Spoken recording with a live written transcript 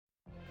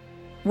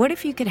What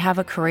if you could have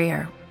a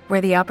career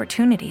where the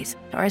opportunities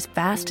are as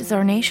vast as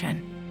our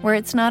nation, where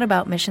it's not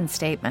about mission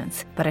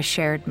statements, but a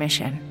shared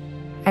mission?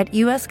 At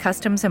U.S.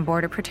 Customs and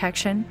Border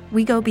Protection,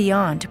 we go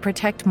beyond to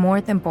protect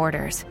more than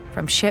borders.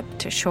 From ship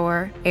to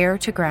shore, air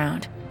to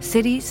ground,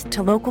 cities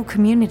to local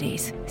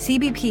communities,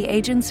 CBP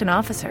agents and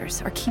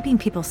officers are keeping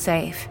people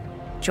safe.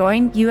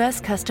 Join U.S.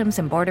 Customs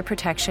and Border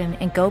Protection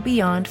and go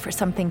beyond for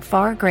something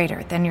far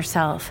greater than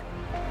yourself.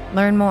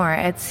 Learn more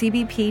at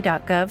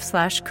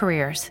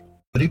cbp.gov/careers.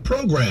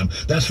 Program.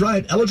 That's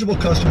right. Eligible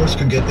customers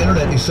can get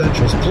Internet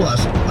Essentials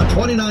Plus, a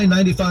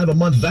 $29.95 a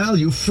month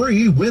value,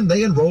 free when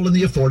they enroll in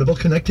the Affordable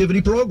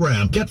Connectivity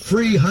Program. Get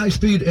free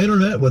high-speed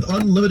internet with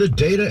unlimited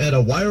data and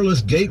a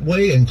wireless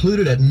gateway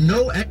included at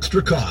no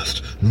extra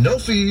cost. No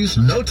fees,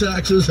 no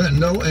taxes, and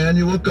no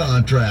annual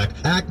contract.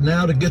 Act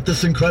now to get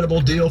this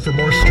incredible deal for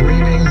more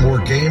streaming,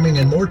 more gaming,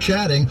 and more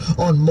chatting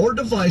on more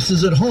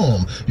devices at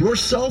home. Your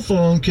cell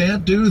phone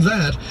can't do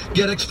that.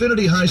 Get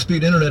Xfinity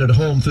high-speed internet at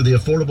home through the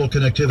Affordable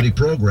Connectivity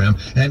Program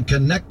and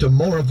connect to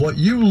more of what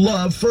you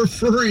love for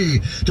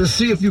free. To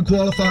see if you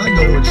qualify,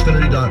 go to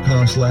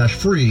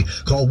Xfinity.com/free.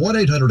 Call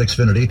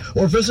 1-800-XFINITY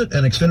or visit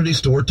an Xfinity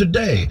store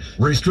today.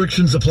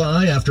 Restrictions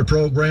apply after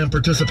program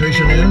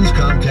participation ends.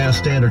 Comcast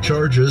standard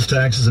charges,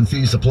 taxes, and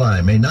fees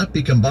apply. May not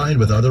be combined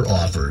with other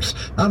offers.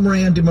 I'm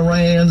Randy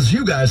Morans.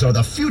 You guys are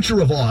the future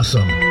of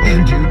awesome,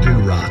 and you do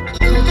rock.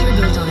 Culture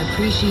built on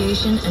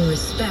appreciation and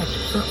respect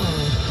for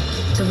all.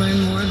 To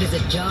learn more,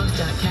 visit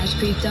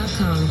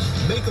jobs.cashcreek.com.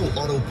 Mako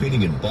Auto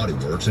Painting and Body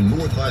Works in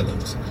North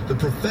Highlands. The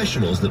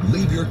professionals that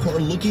leave your car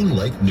looking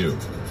like new.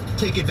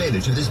 Take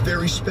advantage of this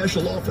very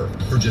special offer.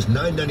 For just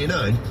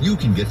 $9.99, you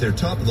can get their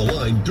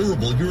top-of-the-line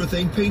durable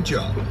urethane paint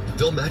job.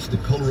 They'll match the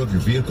color of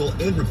your vehicle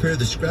and repair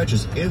the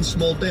scratches and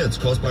small dents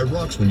caused by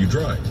rocks when you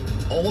drive.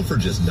 All for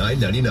just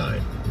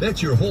 $9.99.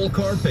 That's your whole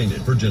car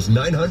painted for just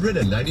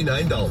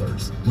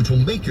 $999, which will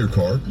make your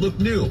car look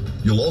new.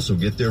 You'll also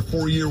get their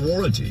 4-year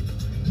warranty.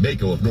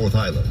 Mako of North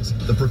Highlands,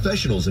 the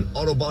professionals in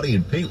auto body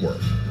and paint work.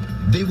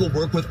 They will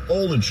work with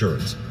all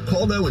insurance.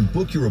 Call now and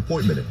book your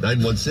appointment at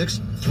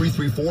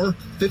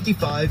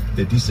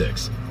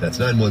 916-334-5556. That's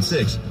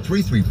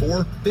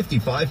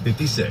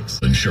 916-334-5556.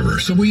 Insurer,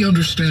 so we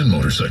understand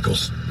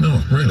motorcycles.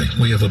 No, really,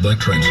 we have a bike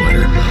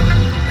translator.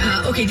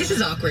 Okay, this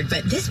is awkward,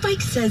 but this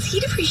bike says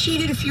he'd appreciate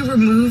it if you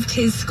removed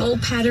his skull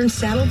pattern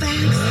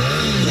saddlebags.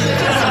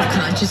 He's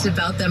self-conscious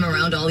about them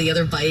around all the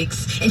other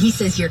bikes, and he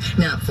says you're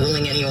not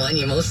fooling anyone.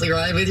 You mostly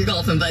ride with your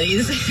golfing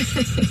buddies.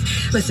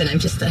 Listen, I'm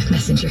just the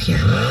messenger here.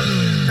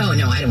 Oh,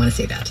 no, I don't want to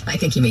say that. I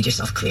think you made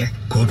yourself clear.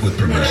 Quote with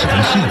Progressive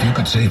and see if you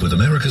could save with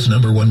America's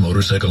 #1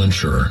 motorcycle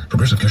insurer.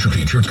 Progressive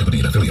Casualty Insurance Company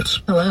and Affiliates.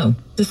 Hello,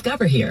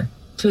 Discover here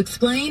to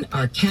explain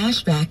our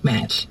cash back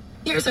match.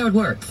 Here's how it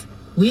works.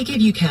 We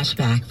give you cash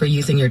back for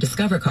using your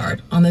Discover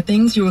card on the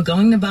things you were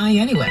going to buy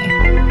anyway.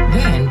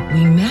 Then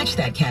we match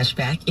that cash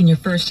back in your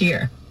first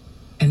year.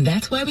 And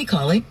that's why we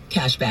call it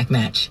Cashback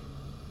Match.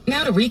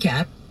 Now to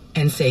recap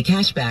and say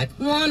cashback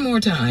one more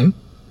time.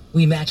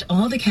 We match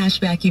all the cash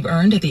back you've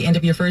earned at the end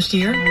of your first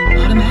year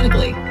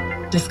automatically.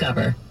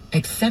 Discover.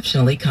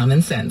 Exceptionally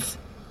common sense.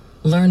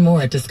 Learn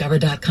more at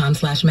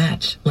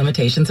discover.com/match.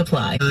 Limitations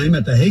apply. I'm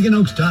at the Hagen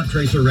Oaks Top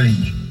Tracer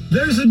Range.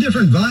 There's a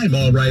different vibe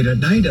all right at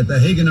night at the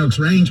Hagen Oaks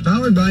Range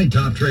powered by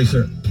Top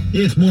Tracer.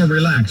 It's more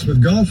relaxed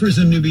with golfers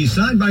and newbies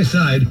side by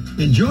side,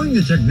 enjoying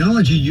the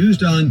technology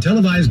used on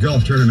televised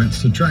golf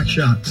tournaments to track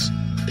shots.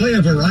 Play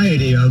a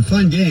variety of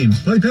fun games,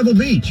 play Pebble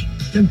Beach,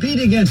 compete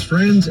against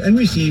friends, and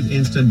receive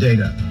instant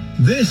data.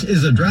 This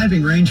is a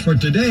driving range for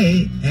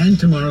today and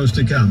tomorrow's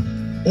to come.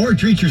 Or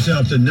treat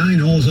yourself to 9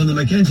 holes on the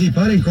Mackenzie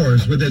putting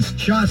course with its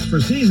shots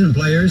for seasoned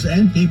players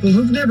and people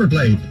who've never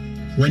played.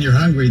 When you're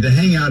hungry, the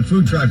Hangout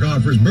Food Truck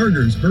offers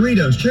burgers,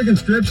 burritos, chicken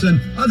strips,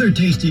 and other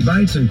tasty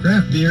bites and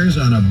craft beers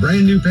on a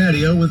brand new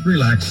patio with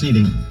relaxed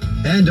seating.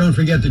 And don't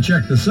forget to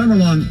check the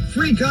summer-long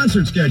free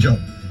concert schedule.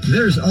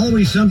 There's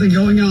always something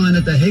going on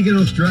at the Hagen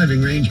Oaks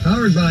Driving Range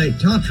powered by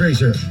Top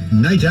Tracer.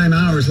 Nighttime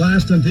hours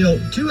last until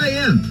 2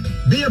 a.m.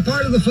 Be a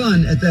part of the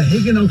fun at the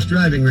Hagen Oaks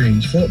Driving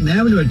Range, Fulton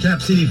Avenue at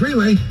Cap City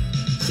Freeway.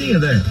 See you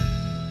there.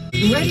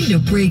 Ready to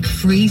break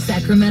free,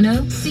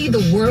 Sacramento? See the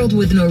world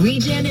with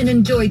Norwegian and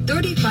enjoy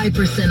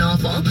 35%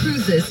 off all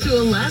cruises to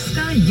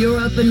Alaska,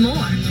 Europe, and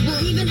more.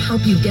 We'll even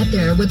help you get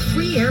there with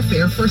free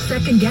airfare for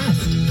second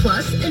guest.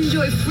 Plus,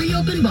 enjoy free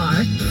open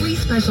bar, free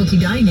specialty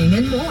dining,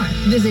 and more.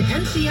 Visit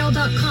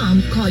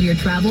ncl.com, call your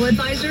travel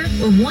advisor,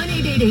 or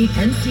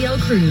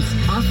 1-888-NCL-CRUISE.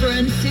 Offer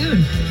ends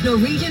soon.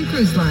 Norwegian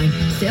Cruise Line.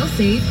 Sail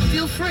safe,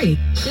 feel free.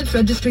 Ships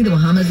registry the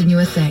Bahamas and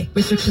USA.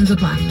 Restrictions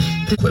apply.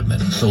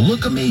 Equipment, so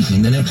look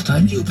amazing the next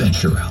time you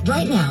venture out.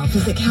 Right now,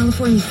 visit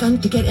California Sun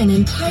to get an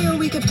entire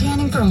week of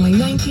tanning for only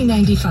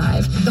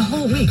 $19.95. The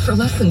whole week for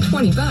less than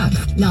 $20.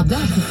 Now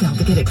that's a sale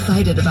to get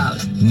excited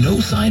about. No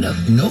sign up,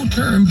 no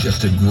term,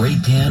 just a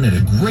great tan at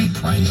a great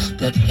price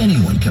that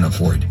anyone can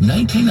afford.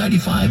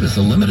 $19.95 is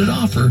a limited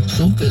offer,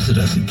 so visit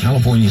us at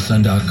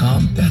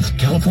CaliforniaSun.com. That's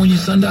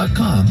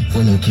CaliforniaSun.com for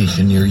a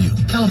location near you.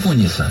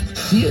 California Sun.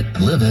 See it,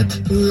 live it,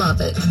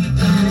 love it.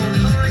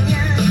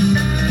 California Sun.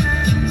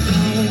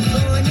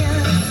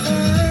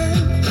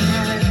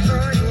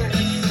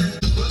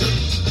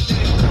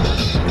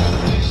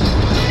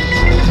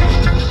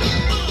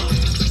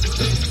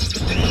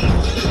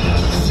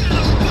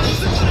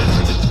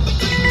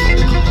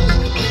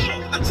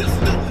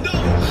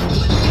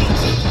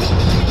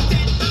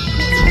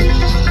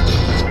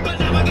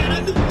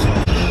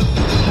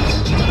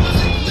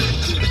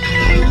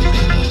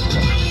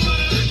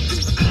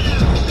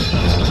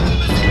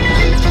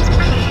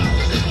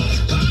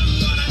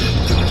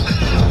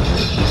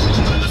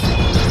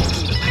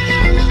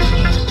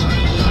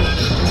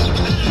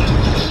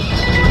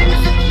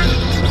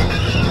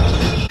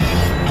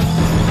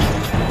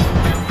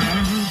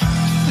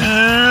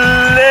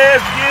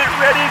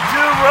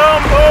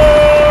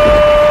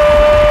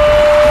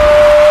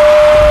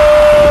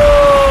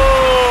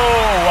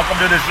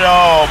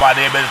 show. My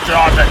name is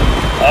Charlton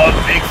of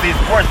Big C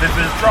Sports. This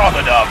is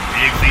Charlton of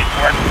Big C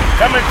Sports,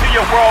 coming to you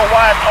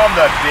worldwide on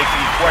the Big C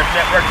Sports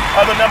Network,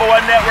 of the #1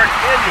 network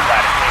in the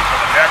United States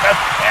of America.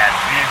 And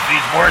Big C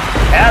Sports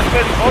has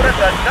been voted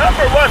the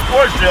 #1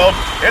 sports show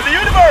in the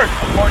universe,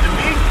 according to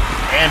me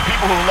and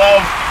people who love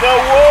the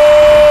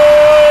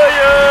Warriors.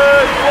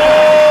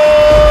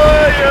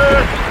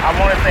 I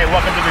want to say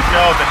welcome to the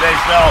show.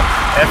 Today's show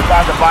is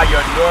sponsored by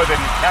your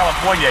Northern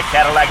California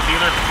Cadillac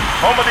dealers,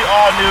 home of the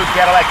all-new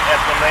Cadillac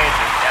Escalade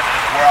in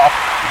the world.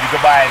 You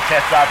can buy and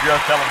test drive yours.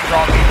 Tell them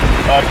strongly.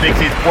 Big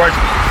C Sports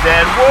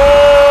said,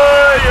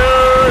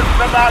 Warriors,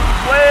 come out and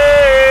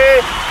play.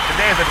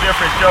 Today is a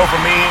different show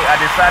for me. I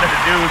decided to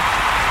do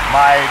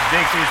my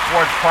Big C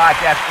Sports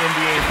podcast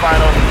NBA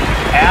Finals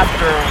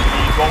after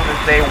the Golden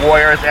State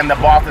Warriors and the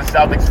Boston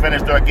Celtics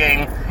finished their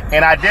game.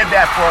 And I did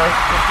that for a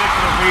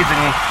particular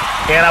reason.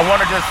 And I want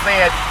to just say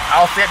it.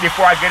 I'll say it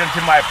before I get into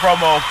my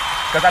promos,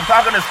 because I'm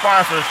talking to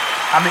sponsors.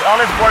 I'm the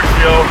only sports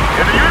show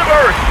in the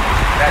universe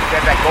that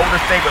said that Golden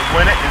State would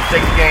win it in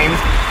 6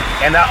 games.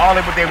 And not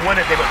only would they win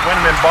it in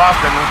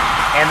Boston,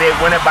 and they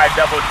win it by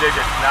double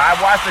digits. Now, I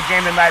watched the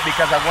game tonight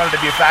because I wanted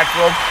to be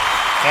factual,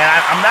 and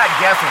I'm not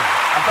guessing.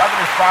 I'm talking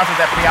to sponsors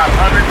that pay out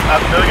hundreds of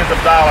millions of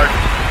dollars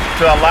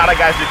to a lot of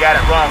guys who got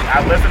it wrong.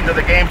 I listened to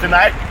the game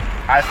tonight.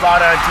 I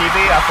saw it on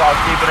TV. I saw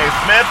Stephen A.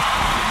 Smith,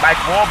 Mike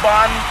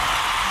Wilbon,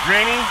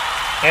 Greeny,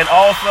 and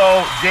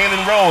also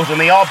Jalen Rose, and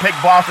they all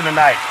picked Boston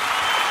tonight.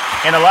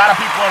 And a lot of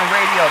people on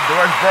radio,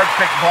 Doris Burke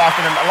picked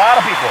Boston, and a lot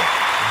of people,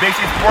 Big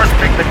C Sports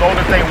picked the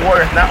Golden State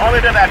Warriors. Not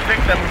only did I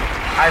pick them,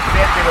 I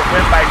said they would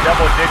win by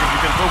double digits.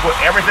 You can Google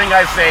everything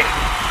I say.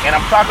 And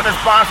I'm talking to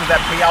sponsors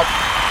that pay out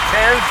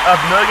tens of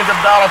millions of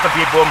dollars to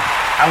people.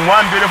 I'm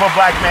one beautiful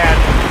black man.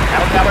 I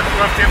don't have a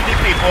crew of 50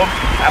 people.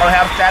 I don't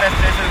have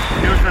statisticians,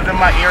 producers in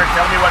my ear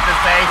telling me what to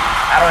say.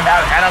 I don't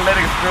have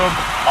analytics crew.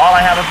 All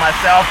I have is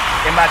myself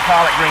and my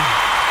collard green.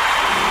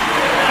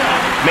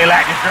 May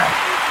lack this girl.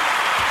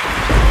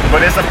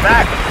 But it's a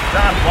fact. It's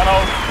done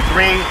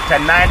 103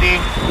 to 90.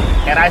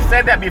 And I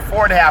said that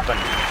before it happened.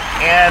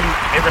 And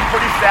it's a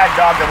pretty sad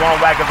dog that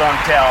won't wag his own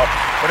tail.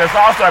 But it's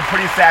also a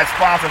pretty sad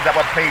sponsors that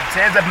will pay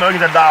tens of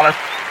millions of dollars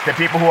to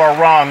people who are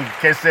wrong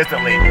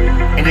consistently.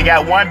 And you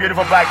got one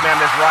beautiful black man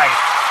that's right.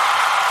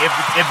 If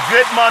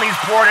good money's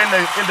poured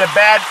into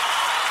bad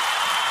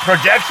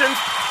projections,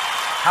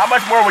 how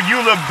much more will you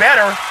look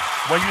better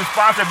when you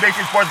sponsor Big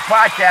C Sports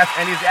Podcast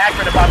and he's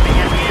accurate about the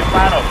NBA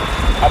Finals?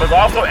 I was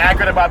also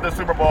accurate about the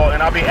Super Bowl,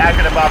 and I'll be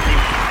accurate about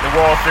the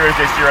World Series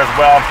this year as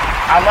well.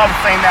 I love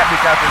saying that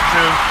because it's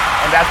true,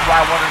 and that's why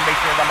I wanted to make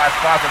sure that my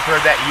sponsors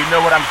heard that. You know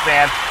what I'm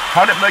saying.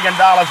 $100 million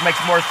makes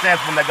more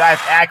sense when the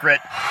guy's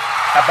accurate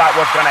about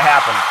what's going to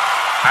happen.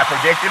 I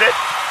predicted it,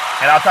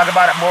 and I'll talk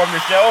about it more in the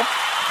show.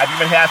 I've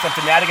even had some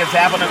shenanigans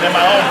happening in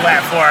my own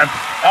platform.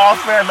 All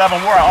fair, love,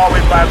 and war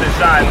always rise and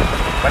shine.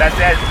 But I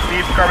said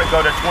Steve Kerr would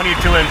go to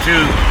 22-2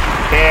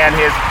 in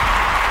his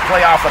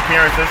playoff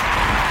appearances.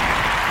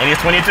 And he's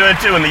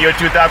 22-2 in the year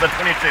 2022.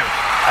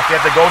 I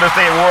said the Golden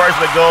State Warriors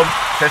would go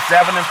to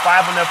 7-5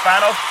 in their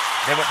finals.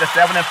 They went to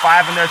 7-5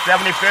 in their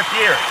 75th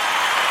year.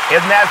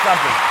 Isn't that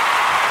something?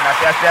 And I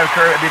said Steph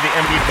Curry would be the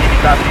MVP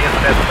because he is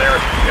the best player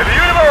in the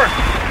universe.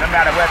 No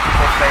matter what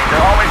people say, there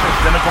are always some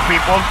cynical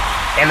people,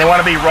 and they want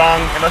to be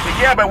wrong. And they'll say,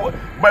 yeah, but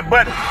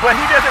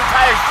he doesn't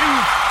tie his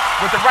shoes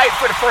with the right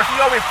foot first.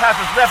 He always ties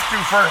his left shoe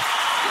first.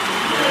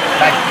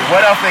 Like,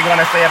 what else are they going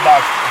to say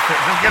about?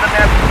 Just give a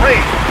man some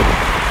praise.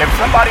 If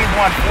somebody's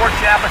won 4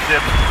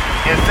 championships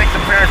in 6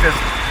 appearances,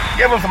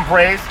 give them some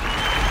praise.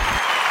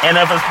 And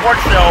if a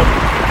sports show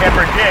can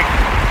predict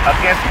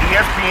against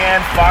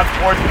ESPN, Fox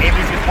Sports,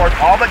 ABC Sports,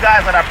 all the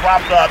guys that I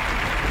propped up,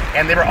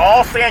 and they were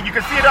all saying, you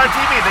can see it on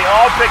TV, they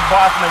all picked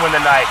Boston to win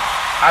tonight.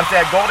 I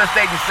said Golden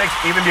State in 6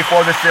 even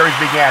before the series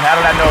began. How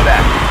did I know that?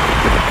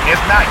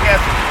 It's not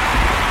guessing.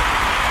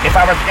 If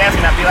I was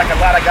guessing, I'd be like a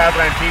lot of guys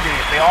on TV.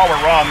 They all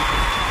were wrong.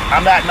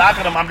 I'm not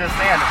knocking them. I'm just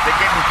saying, if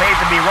they're getting paid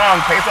to be wrong,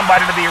 pay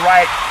somebody to be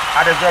right.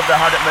 I deserve the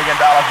 $100 million.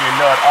 You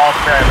know it. All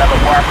fair and level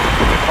war.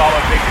 You can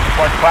follow Big C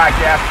Sports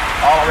Podcast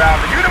all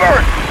around the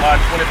universe on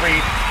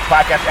 23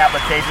 podcast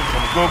applications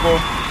from Google,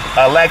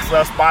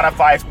 Alexa,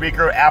 Spotify,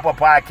 Spreaker, Apple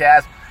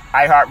Podcasts,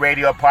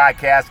 iHeartRadio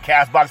Podcast,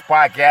 Castbox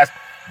Podcast,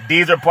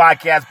 Deezer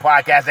Podcast,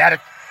 Podcast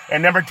Addict,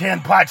 and number 10,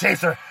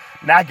 Podchaser.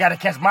 Now I gotta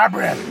catch my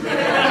breath.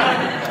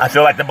 I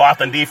feel like the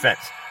Boston defense.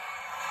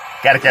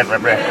 Gotta catch my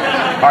breath.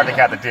 Hard to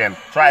count to 10.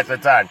 Try it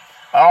sometime.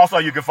 Also,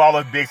 you can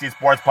follow Big C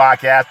Sports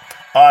Podcast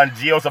on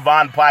Geo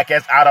Savant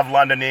Podcast out of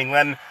London,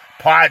 England,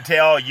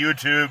 Podtail,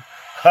 YouTube,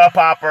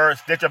 Hubhopper,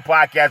 Stitcher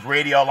Podcast,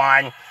 Radio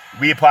Line,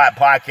 Repod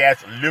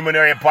Podcast,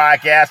 Luminary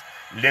Podcast,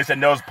 Listen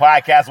Notes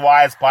Podcast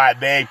Wise,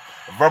 Podbay,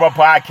 Verbal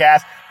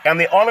Podcast, and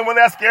the only one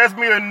that scares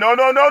me is no,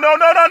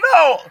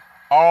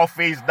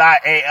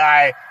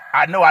 Allface.ai.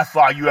 I know I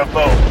saw a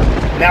UFO.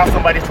 Now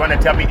somebody's trying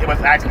to tell me it was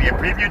actually a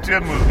preview to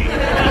a movie.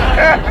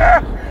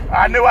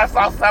 I knew I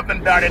saw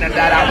something darting and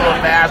died out real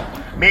fast.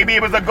 Maybe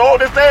it was a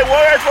Golden State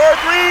Warriors for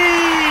 3.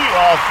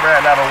 Oh, spread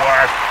another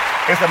word.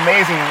 It's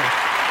amazing.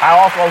 I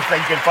also say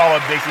you can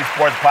follow Big C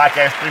Sports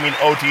Podcast streaming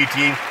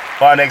OTT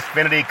on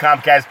Xfinity,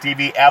 Comcast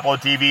TV, Apple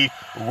TV,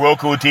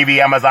 Roku TV,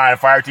 Amazon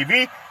Fire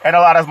TV, and a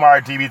lot of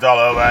smart TVs all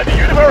over the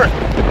universe.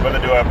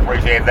 Really do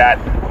appreciate that.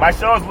 My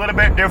show is a little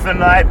bit different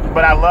tonight,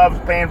 but I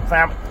love paying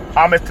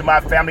homage to my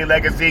family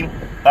legacy.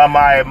 On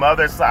my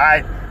mother's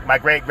side, my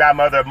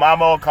great-grandmother,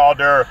 Mama, called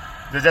her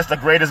just the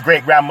greatest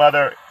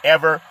great-grandmother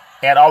ever,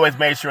 and always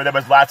made sure there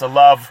was lots of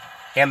love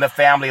in the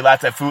family,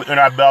 lots of food in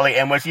our belly.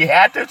 And when she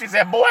had to, she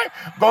said, boy,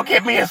 go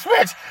get me a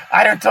switch.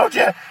 I done told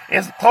you,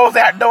 close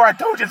that door. I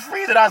told you it's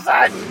freezing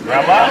outside.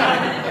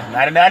 Grandma, it's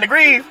 99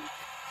 degrees.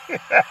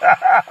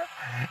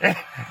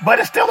 But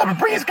it's still a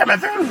breeze coming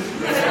through.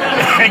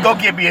 Go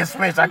get me a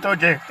switch. I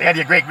told you, they had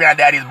your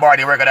great-granddaddy's bar.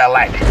 They work on that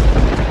lightning.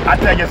 I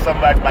tell you so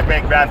much. My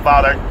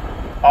great-grandfather,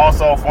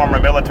 also former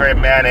military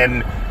man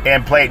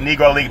and played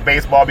Negro League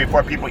baseball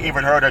before people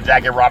even heard of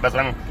Jackie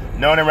Robinson.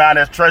 Known around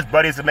as church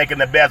buddies for making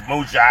the best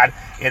moonshine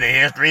in the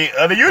history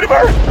of the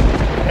universe.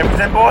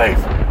 Everything, boys,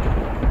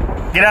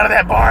 get out of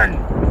that barn.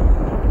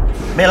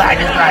 They like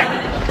this night.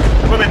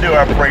 Really do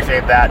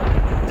appreciate that.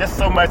 Just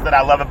so much that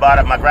I love about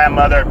it. My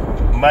grandmother,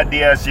 Mud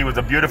Diaz, she was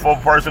a beautiful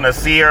person, a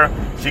seer.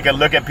 She could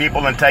look at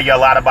people and tell you a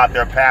lot about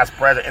their past,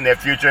 present, and their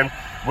future.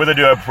 Really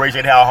do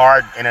appreciate how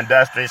hard and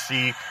industrious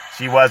she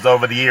was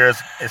over the years.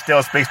 It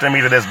still speaks to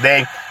me to this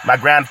day. My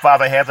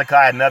grandfather,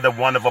 Hezekiah, another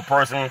wonderful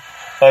person.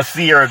 A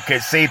seer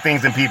could see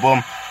things in people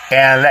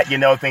and let you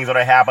know things that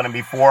are happening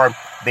before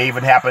they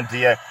even happen to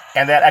you.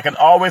 And that I can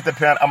always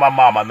depend on my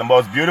mama, the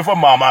most beautiful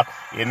mama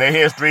in the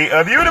history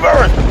of the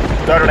universe.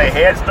 Started a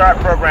Head Start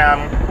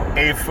program,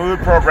 a food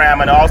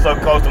program, and also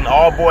coached an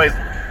all-boys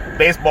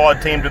baseball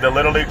team to the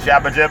Little League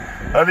Championship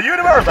of the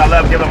universe. I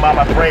love giving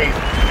mama praise.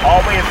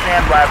 Always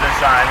saying rise and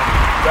shine.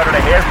 Started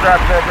a Head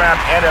Start program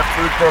and a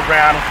food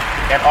program,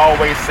 and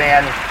always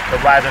saying the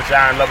rise and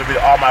shine. Love it with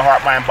all my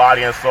heart, mind,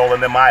 body, and soul.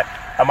 And then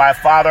on my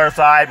father's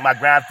side, my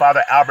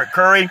grandfather, Albert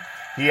Curry,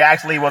 he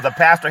actually was a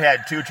pastor,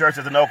 had 2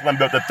 churches in Oakland,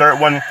 built the third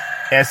one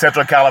in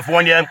Central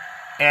California,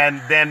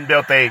 and then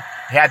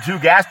had 2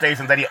 gas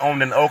stations that he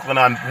owned in Oakland,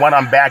 one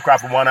on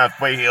Bancroft and one on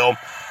Foothill,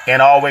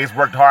 and always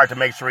worked hard to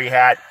make sure he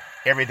had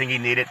everything he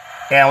needed.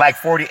 And like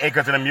 40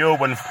 acres and a mule,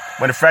 when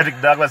Frederick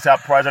Douglass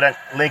helped President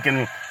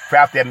Lincoln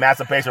craft the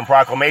Emancipation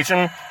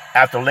Proclamation,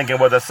 after Lincoln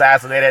was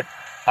assassinated,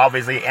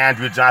 obviously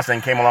Andrew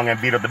Johnson came along and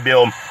vetoed the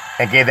bill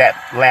and gave that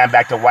land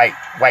back to white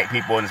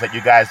people and said,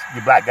 you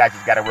black guys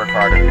just got to work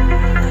harder.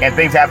 And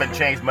things haven't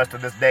changed much to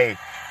this day.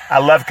 I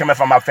love coming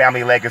from my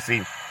family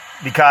legacy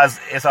because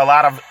it's a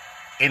lot of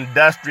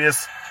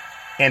industrious,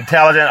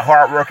 intelligent,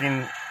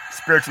 hardworking,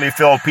 spiritually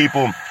filled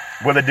people.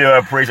 Really do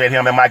appreciate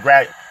him. And my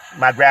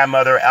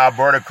grandmother,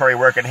 Alberta Curry,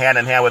 working hand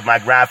in hand with my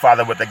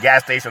grandfather with the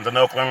gas stations in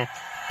Oakland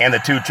and the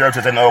 2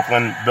 churches in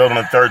Oakland, building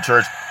the 3rd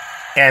church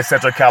in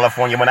Central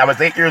California. When I was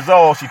 8 years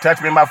old, she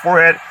touched me in my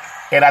forehead,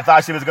 and I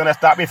thought she was going to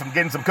stop me from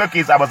getting some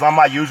cookies. I was on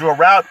my usual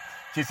route.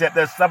 She said,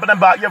 there's something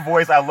about your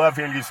voice. I love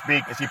hearing you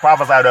speak. And she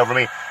prophesied over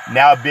me.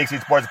 Now Big C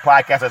Sports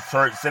Podcast is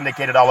heard,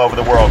 syndicated all over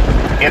the world.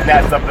 Isn't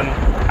that something?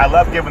 I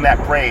love giving that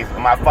praise.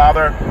 And my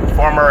father,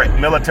 former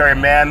military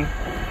man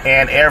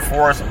and Air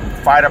Force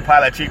fighter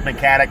pilot, chief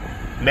mechanic,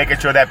 making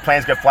sure that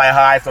planes could fly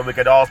high so we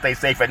could all stay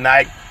safe at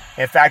night.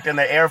 In fact, in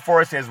the Air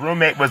Force, his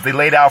roommate was the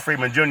late Al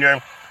Freeman Jr.,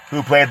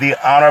 who played the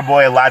Honorable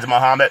Elijah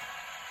Muhammad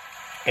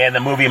in the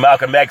movie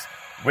Malcolm X,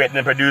 written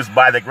and produced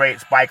by the great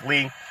Spike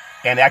Lee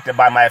and acted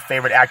by my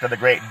favorite actor, the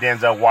great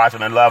Denzel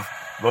Washington. Love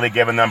really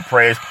giving them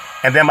praise.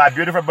 And then my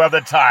beautiful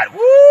brother Todd.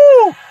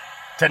 Woo!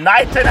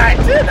 Tonight.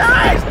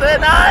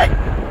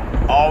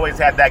 Always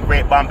had that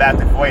great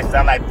bombastic voice,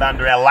 sound like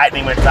thunder and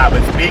lightning when Todd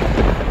would speak.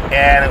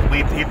 And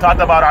he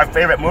talked about our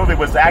favorite movie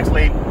was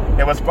actually,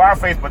 it was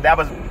Scarface, but that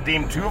was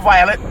deemed too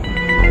violent.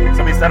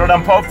 So we settled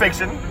on Pulp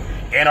Fiction.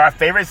 And our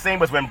favorite scene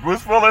was when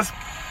Bruce Willis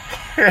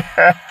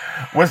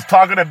was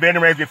talking to Ben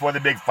Reyes before the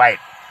big fight.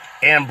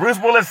 And Bruce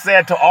Willis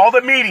said to all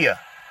the media,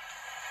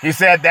 he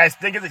said, that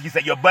stinking, he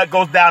said, your butt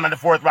goes down in the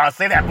 4th round.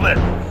 Say that, Bliss.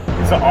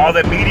 So all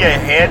the media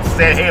heads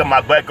said, hey, my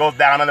butt goes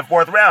down in the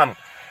 4th round.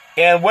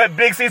 And what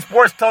Big C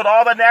Sports told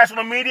all the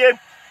national media,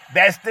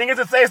 that stinging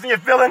sensation you're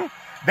feeling,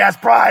 that's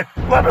pride.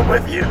 Love it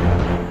with you.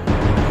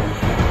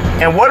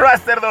 And what do I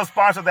say to those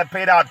sponsors that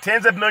paid out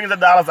tens of millions of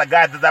dollars like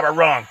guys that were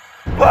wrong?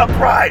 Love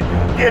pride.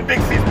 Give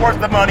Big C Sports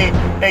the money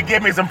and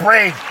give me some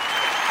praise.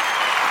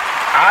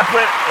 I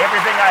put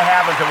everything I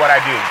have into what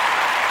I do.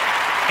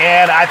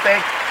 And I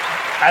think,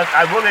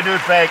 I really do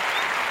think,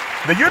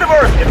 the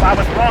universe, if I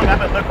was wrong, I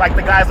would look like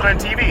the guys on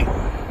TV.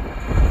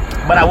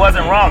 But I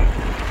wasn't wrong.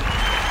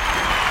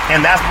 And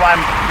that's why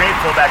I'm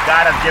grateful that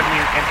God has given me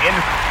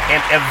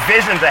a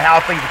vision to how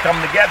things come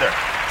together.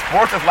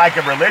 Sports is like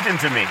a religion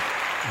to me.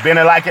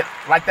 Been like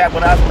that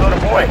when I was a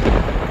little boy.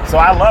 So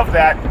I love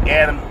that.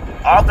 And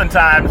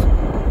oftentimes,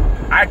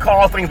 I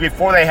call things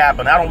before they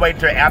happen. I don't wait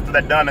until after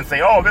they're done and say,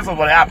 oh, this is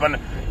what happened.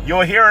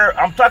 You'll hear,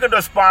 I'm talking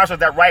to sponsors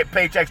that write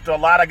paychecks to a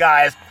lot of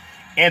guys.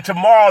 And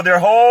tomorrow, the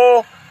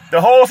whole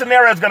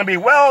scenario is going to be,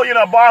 well,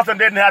 Boston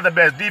didn't have the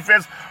best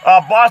defense.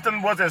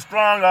 Boston wasn't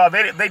strong.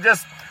 They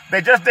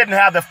just didn't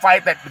have the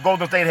fight that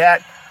Golden State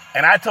had.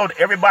 And I told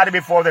everybody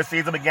before the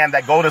season began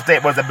that Golden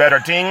State was a better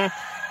team.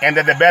 and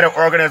they're the better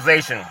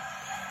organization.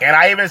 And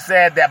I even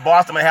said that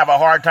Boston would have a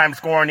hard time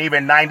scoring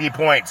even 90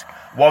 points.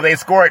 Well, they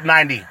scored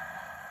 90.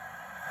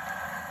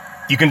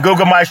 You can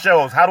Google my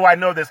shows. How do I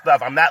know this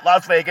stuff? I'm not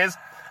Las Vegas.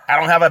 I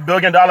don't have a $1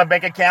 billion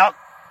bank account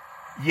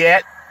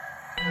yet,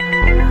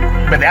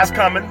 but that's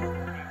coming.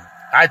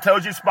 I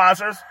told you,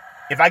 sponsors,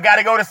 if I got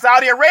to go to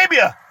Saudi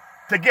Arabia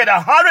to get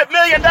 $100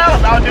 million,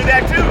 I'll do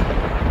that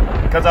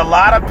too. Because a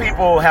lot of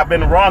people have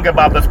been wrong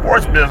about the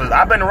sports business.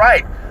 I've been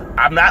right.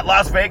 I'm not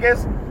Las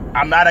Vegas.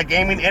 I'm not a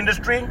gaming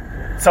industry.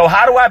 So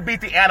how do I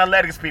beat the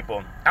analytics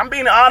people? I'm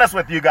being honest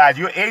with you guys.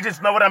 You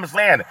agents know what I'm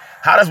saying.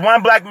 How does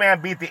one black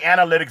man beat the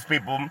analytics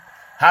people?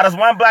 How does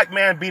one black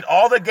man beat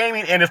all the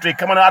gaming industry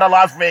coming out of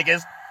Las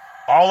Vegas,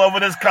 all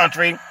over this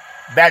country,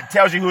 that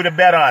tells you who to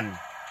bet on?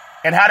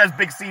 And how does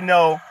Big C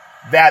know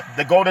that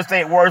the Golden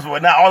State Warriors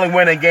would not only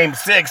win in Game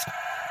 6,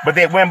 but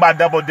they win by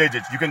double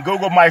digits? You can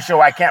Google my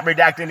show. I can't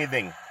redact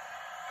anything.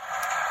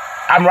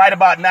 I'm right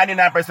about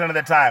 99% of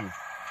the time.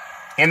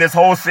 In this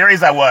whole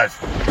series, I was.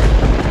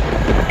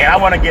 And I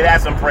want to get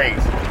at some praise.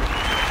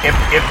 If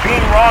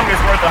being wrong is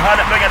worth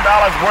 $100 million,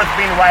 worth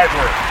being right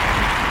worth.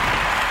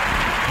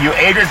 You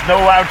agents know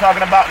what I'm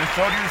talking about, and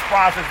so do you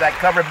sponsors that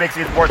cover Big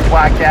C Sports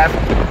Podcast.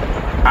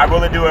 I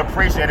really do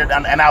appreciate it,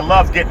 and I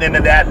love getting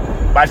into that.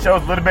 My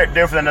show's a little bit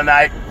different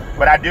tonight,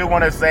 but I just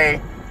want to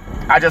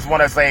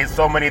say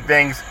so many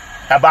things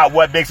about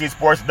what Big C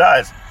Sports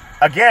does.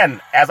 Again,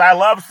 as I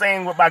love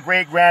saying what my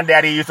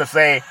great-granddaddy used to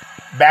say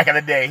back in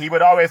the day, he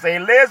would always say,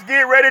 let's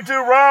get ready to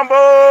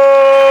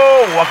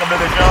rumble! Welcome to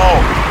the show.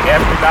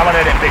 Every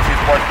nominated Big C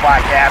Sports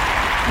Podcast.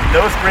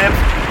 No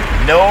scripts.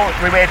 No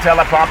three-way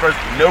teleprompters,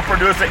 no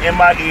producer in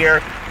my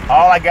ear.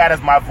 All I got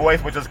is my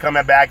voice, which is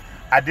coming back.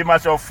 I do my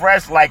show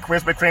fresh like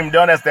Krispy Kreme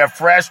donuts. They're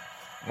fresh.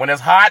 When it's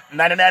hot,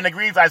 99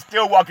 degrees, I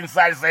still walk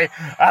inside and say,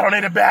 I don't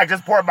need a bag,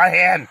 just pour it in my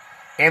hand.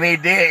 And they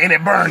did, and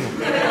it burned.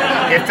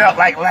 It felt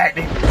like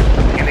lightning.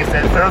 And they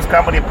said, service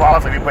company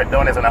policy, we put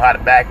donuts in a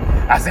hot bag.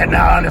 I said, no,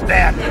 I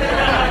understand.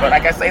 But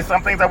like I say,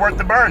 some things are worth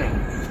the burn.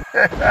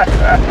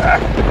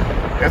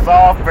 It's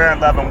all fair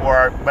and love and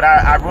war, but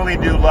I really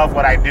do love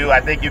what I do. I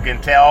think you can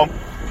tell.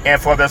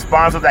 And for the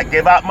sponsors that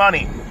give out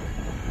money,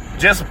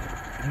 just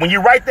when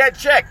you write that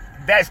check,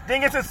 that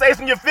stinging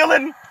sensation you're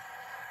feeling,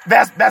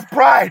 that's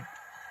pride.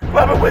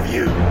 Love it with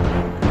you.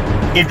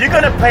 If you're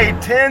going to pay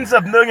tens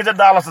of millions of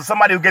dollars to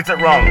somebody who gets it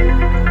wrong,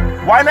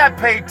 why not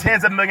pay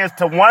tens of millions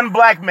to one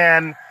black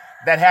man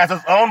that has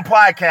his own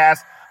podcast?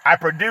 I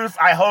produce,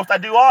 I host, I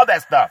do all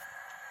that stuff.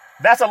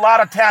 That's a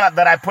lot of talent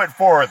that I put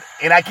forth,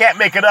 and I can't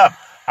make it up.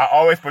 I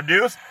always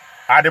produce,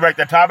 I direct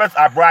the topics,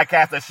 I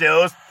broadcast the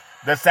shows.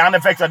 The sound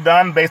effects are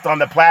done based on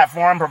the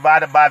platform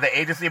provided by the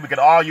agency. We could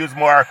all use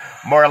more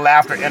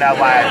laughter in our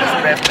lives,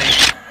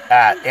 especially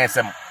and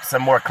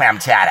some more clam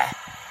chatter.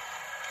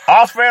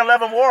 All's fair in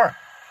love and war.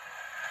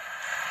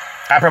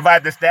 I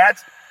provide the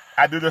stats.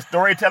 I do the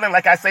storytelling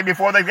like I say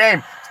before the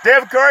game.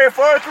 Steph Curry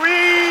 4-3.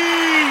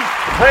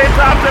 Klay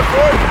Thompson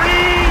 4-3.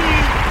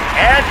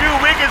 Andrew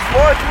Wiggins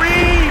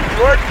 4-3.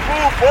 Jordan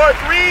Poole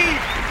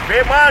 4-3.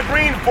 Draymond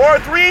Green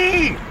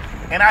 4-3.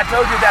 And I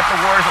told you that the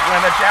Warriors would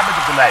win the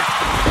championship tonight.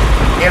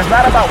 It's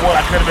not about what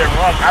I could have been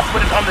wrong. I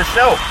put it on the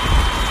show.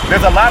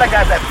 There's a lot of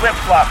guys that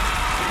flip-flop.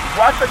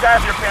 Watch the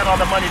guys you're paying all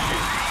the money to.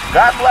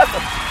 God bless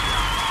them.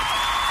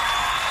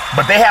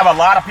 But they have a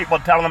lot of people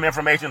telling them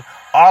information.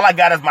 All I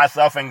got is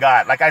myself and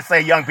God. Like I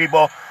say, young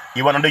people,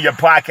 you want to do your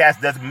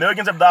podcast, there's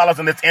millions of dollars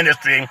in this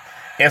industry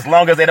as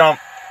long as they don't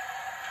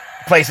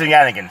play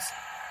shenanigans.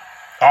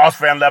 All's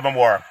fair in love and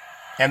war.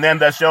 And then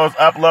the show is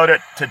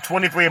uploaded to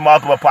 23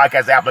 multiple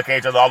podcast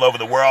applications all over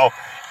the world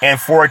and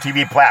 4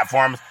 TV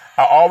platforms.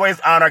 I always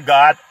honor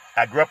God.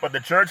 I grew up with the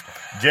church.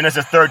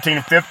 Genesis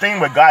 13:15,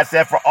 where God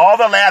said, for all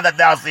the land that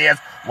thou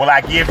seest will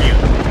I give you,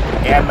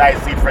 and thy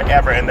seed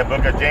forever. In the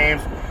book of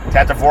James,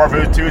 chapter 4,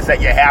 verse 2,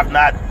 said, you have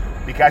not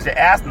because you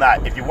ask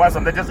not. If you want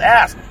something, just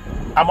ask.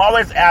 I'm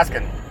always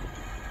asking.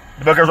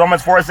 The book of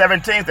Romans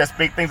 4:17 says,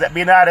 speak things that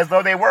be not as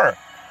though they were.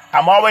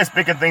 I'm always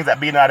speaking things that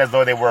be not as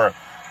though they were.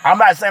 I'm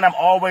not saying I'm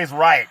always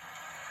right,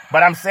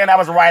 but I'm saying I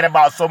was right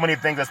about so many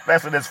things,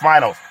 especially this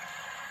finals.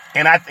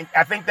 And I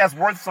think that's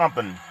worth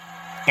something.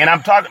 And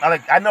I'm talking,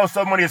 like, I know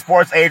so many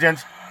sports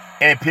agents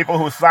and people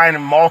who sign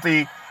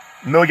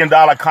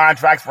multi-million-dollar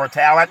contracts for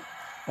talent.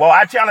 Well,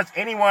 I challenge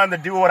anyone to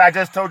do what I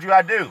just told you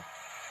I do.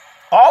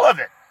 All of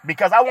it.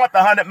 Because I want the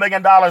 $100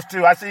 million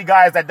too. I see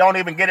guys that don't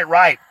even get it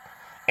right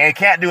and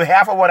can't do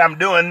half of what I'm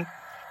doing,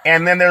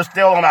 and then they're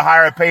still on a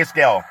higher pay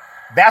scale.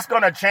 That's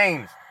going to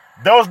change.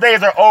 Those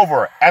days are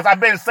over. As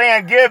I've been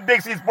saying, give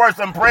Big C Sports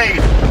some praise.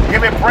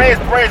 Give it praise,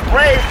 praise,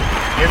 praise,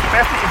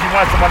 especially if you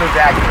want someone who's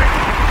accurate.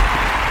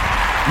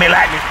 May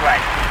lightning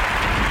strike.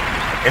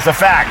 It's a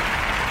fact.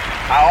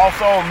 I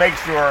also make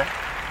sure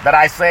that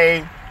I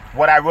say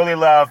what I really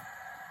love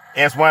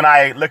is when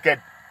I look at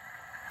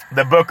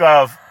the book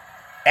of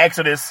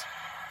Exodus,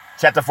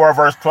 chapter 4,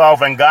 verse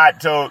 12, and God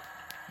told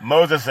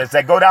Moses, he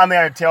said, go down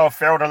there and tell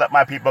Pharaoh to let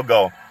my people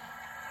go.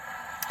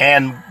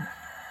 And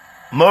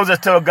Moses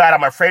told God,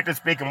 I'm afraid to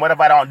speak, and what if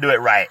I don't do it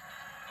right?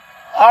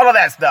 All of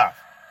that stuff.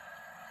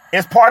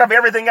 It's part of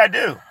everything I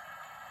do.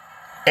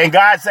 And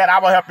God said, I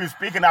will help you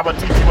speak and I will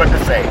teach you what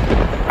to say.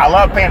 I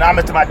love paying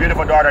homage to my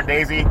beautiful daughter,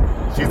 Daisy.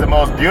 She's the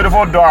most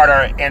beautiful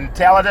daughter,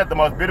 intelligent, the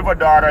most beautiful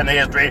daughter in the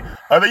history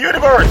of the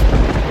universe.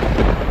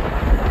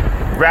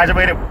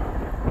 Graduated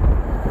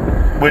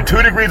with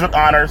 2 degrees with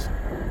honors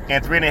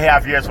and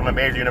 3.5 years from a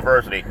major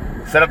university.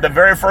 Set up the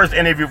very first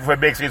interview for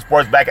Big C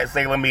Sports back at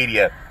Salem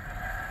Media.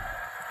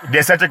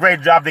 Did such a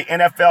great job, the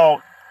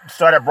NFL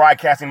started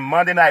broadcasting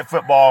Monday Night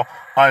Football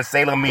on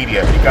Salem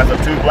Media because of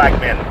 2 black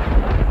men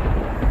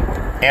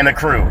and a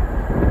crew.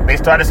 They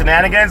started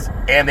shenanigans,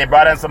 and they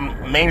brought in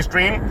some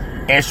mainstream,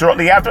 and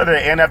shortly after, the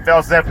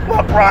NFL said,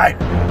 well, pride.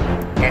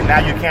 And now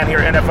you can't hear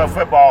NFL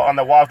football on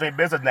the Wall Street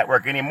Business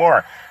Network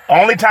anymore.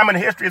 Only time in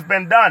history it's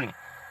been done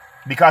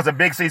because of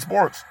Big C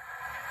Sports.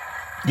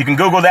 You can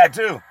Google that,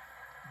 too.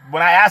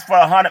 When I ask for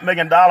 $100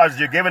 million,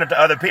 you're giving it to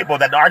other people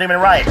that aren't even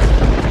right.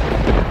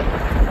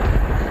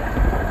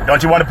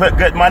 Don't you want to put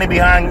good money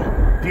behind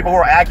people who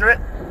are accurate?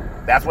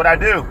 That's what I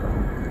do.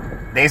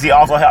 Daisy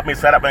also helped me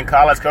set up in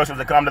college coaches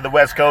to come to the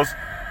West Coast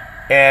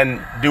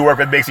and do work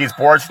with Big C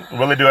Sports.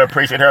 Really do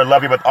appreciate her.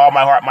 Love you with all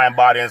my heart, mind,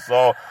 body, and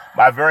soul.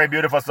 My very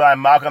beautiful son,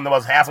 Malcolm, the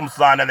most handsome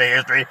son in the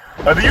history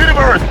of the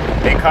universe.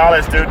 A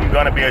college student,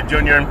 going to be a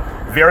junior.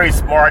 Very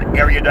smart,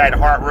 erudite,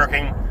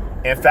 hardworking.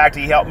 In fact,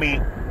 he helped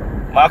me.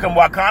 Malcolm,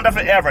 Wakanda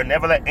forever.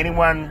 Never let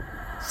anyone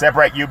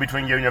separate you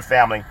between you and your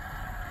family.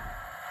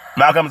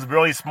 Malcolm's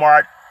really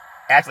smart.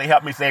 Actually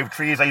helped me save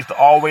trees. I used to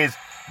always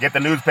get the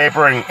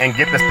newspaper and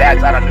get the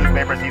stats out of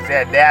newspapers. He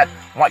said, Dad,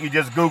 why don't you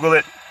just Google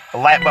it? The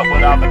light bulb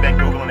went off. I've been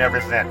Googling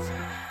ever since.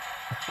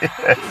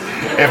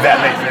 If that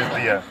makes sense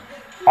to you.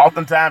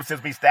 Oftentimes,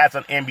 since we stats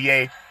on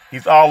NBA,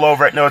 he's all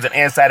over it, knows an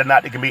inside and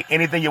out. It can be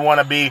anything you want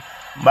to be.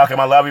 Malcolm,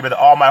 I love you with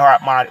all my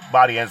heart, mind,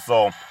 body, and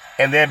soul.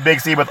 And then Big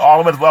C, with all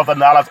of his wealth of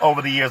knowledge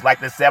over the years, like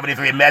the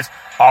 73 Mets,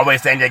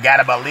 always saying, you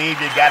gotta believe,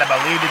 you gotta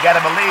believe, you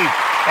gotta believe.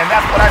 And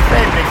that's what I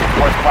say, Big C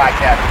Sports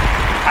Podcast.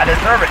 I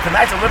deserve it.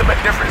 Tonight's a little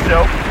bit different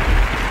show.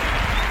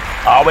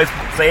 I always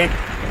say,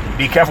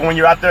 be careful when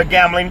you're out there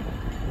gambling.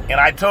 And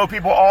I told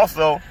people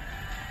also,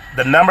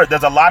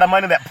 there's a lot of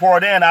money that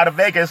poured in out of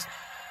Vegas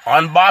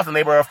on Boston.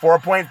 They were a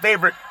 4-point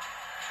favorite.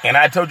 And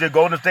I told you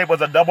Golden State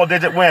was a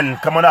double-digit win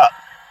coming up.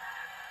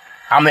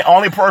 I'm the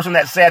only person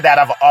that said that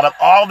out of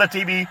all the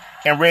TV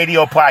and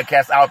radio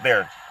podcasts out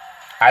there.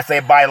 I say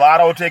buy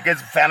lotto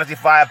tickets, Fantasy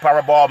 5,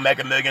 Powerball,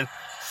 Mega Millions,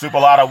 Super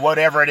Lotto,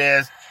 whatever it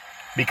is,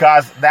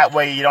 because that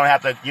way you don't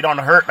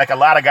hurt like a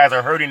lot of guys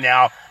are hurting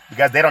now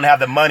because they don't have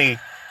the money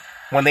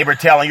when they were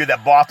telling you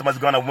that Boston was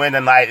going to win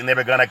tonight and they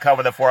were going to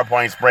cover the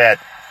 4-point spread.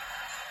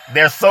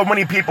 There's so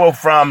many people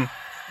from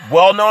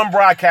well-known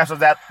broadcasters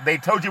that they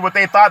told you what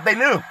they thought they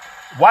knew.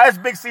 Why is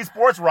Big C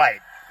Sports right?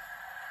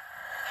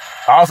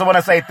 I also want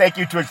to say thank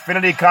you to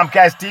Xfinity,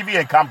 Comcast TV,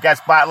 and Comcast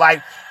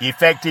Spotlight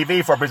Effect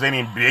TV for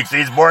presenting Big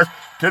C Sports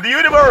to the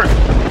universe.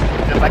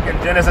 Just like in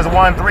Genesis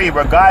 1:3,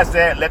 where God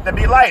said, let there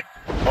be light.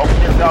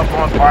 Open your cell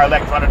phones or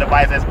electronic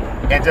devices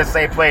and just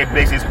say play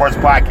Big C Sports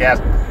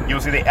Podcast.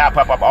 You'll see the app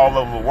pop up all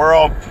over the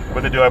world.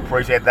 Really do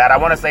appreciate that. I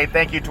want to say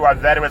thank you to our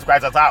Veterans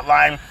Crisis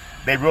Hotline.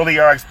 They really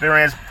are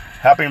experienced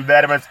helping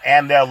veterans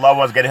and their loved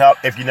ones get help.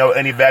 If you know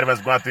any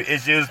veterans going through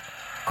issues,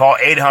 call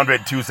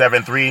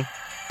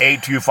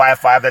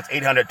 800-273-8255. That's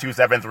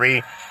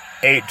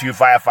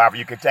 800-273-8255.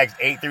 You can text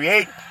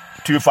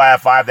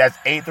 838-255. That's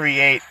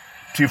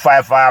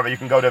 838-255. Or you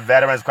can go to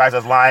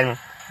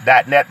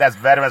veteranscrisisline.net. That's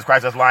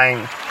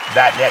veteranscrisisline.net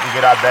and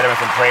get our veterans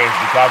some praise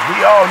because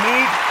we all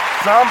need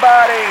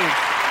somebody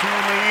to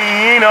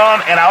lean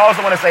on. And I also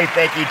want to say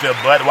thank you to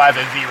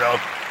Budweiser Zero.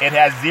 It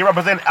has 0%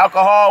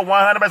 alcohol, 100%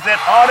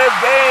 honest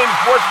game.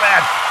 Sportsman,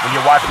 when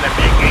you're watching the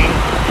big game,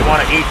 you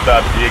want to eat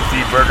the Big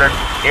C Burger.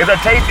 It's a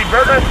tasty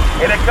burger,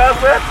 and it comes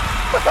with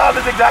all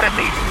this exotic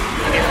meat.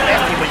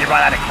 Especially when you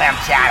run out of clam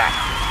chowder.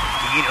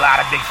 You eat a lot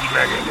of Big C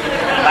Burgers.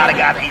 A lot of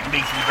guys are eating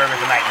Big C Burgers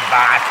tonight in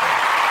Boston.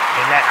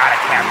 They ran out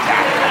of clam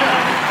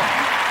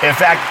chowder. In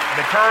fact,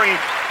 the Curry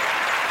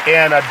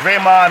and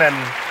Draymond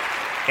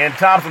and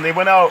Thompson, they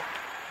went out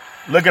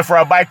looking for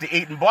a bite to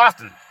eat in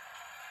Boston.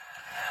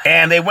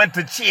 And they went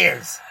to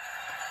Cheers.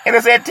 And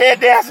they said,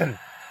 Ted Danson,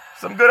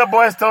 some good old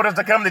boys told us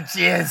to come to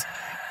Cheers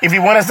if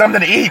you wanted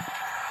something to eat.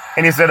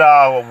 And he said,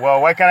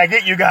 well, what can I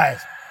get you guys?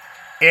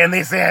 And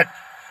they said,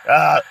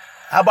 how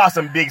about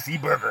some Big C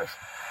Burgers?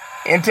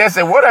 And Ted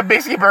said, what are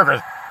Big C Burgers?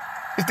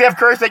 And Steph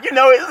Curry said,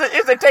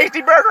 it's a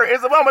tasty burger.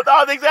 It's the one with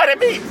all the exotic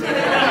meats.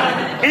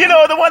 And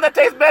the one that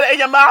tastes better in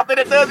your mouth than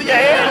it does in your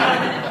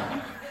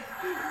head.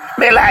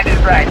 They lied this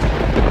right.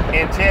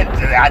 And Ted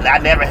said, I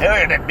never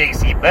heard of the Big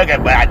C Burger,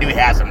 but I do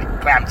have some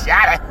clam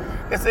chowder.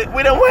 They said,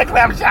 we don't want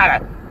clam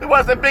chowder. We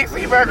want some Big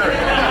C Burger.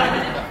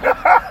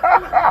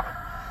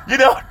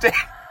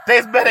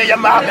 Tastes better in your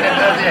mouth than it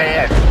does in your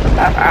head.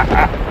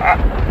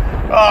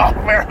 Oh,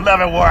 Fair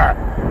Love and War.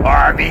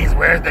 Arby's,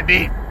 where's the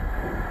beef?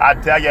 I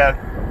tell you,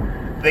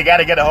 they got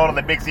to get a hold of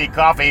the Big C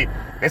coffee.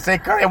 They say,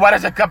 Curry, why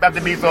does your cup have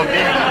to be so big?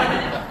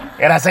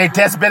 And I say,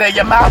 tastes better in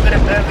your mouth than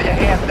it does in your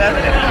hands,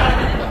 doesn't it?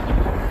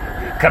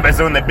 Coming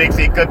soon, the Big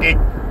C cookie.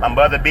 My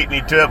mother beat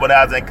me to it when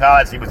I was in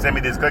college. She would send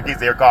me these cookies.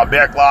 They were called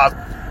Bear Claws.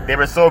 They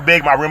were so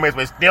big, my roommates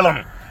would steal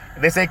them.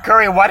 They said,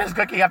 Curry, why does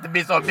cookie have to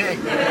be so big?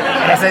 And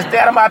I said, stay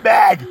out of my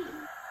bag.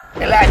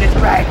 They like this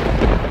right.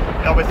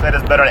 They always said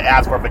it's better to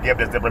ask for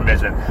forgiveness than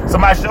permission. So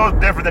my show's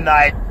different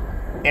tonight,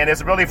 and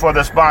it's really for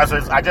the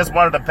sponsors. I just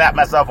wanted to pat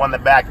myself on the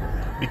back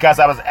because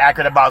I was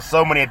accurate about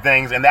so many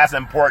things, and that's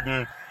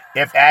important.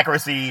 If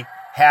accuracy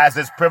has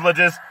its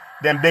privileges,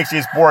 then Big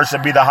C Sports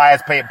should be the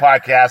highest paid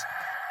podcast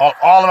of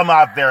all of them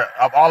out there,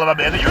 of all of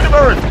them in the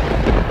universe.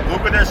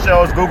 Google their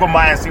shows, Google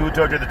mine, and see who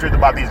told you the truth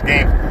about these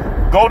games.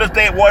 Golden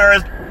State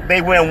Warriors,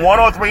 they win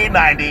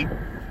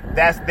 103-90.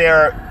 That's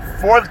their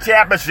 4th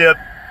championship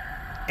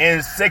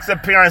in 6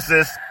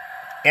 appearances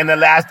in the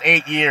last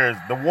 8 years.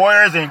 The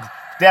Warriors and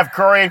Steph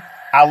Curry,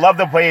 I love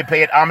the way he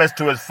paid homage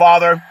to his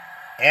father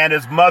and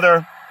his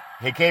mother.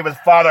 He gave his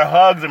father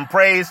hugs and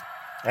praise,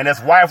 and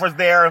his wife was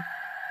there,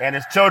 and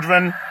his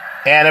children,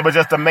 and it was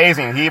just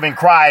amazing. He even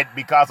cried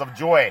because of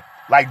joy,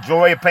 like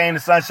joy of pain, the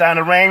sunshine,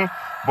 the rain.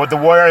 But the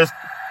Warriors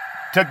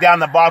took down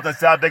the Boston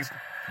Celtics.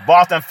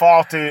 Boston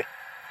falls to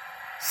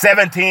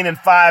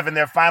 17-5 in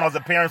their finals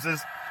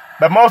appearances,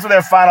 but most of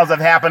their finals have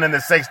happened in the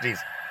 60s.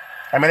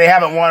 I mean, they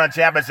haven't won a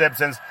championship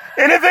since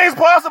anything's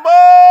possible.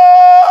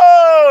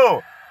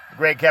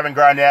 Great Kevin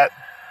Garnett.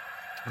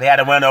 They had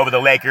to win over the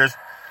Lakers.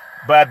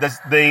 But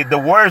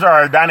the Warriors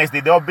are a dynasty.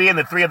 They'll be in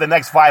the 3 of the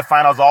next 5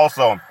 finals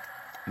also.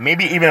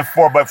 Maybe even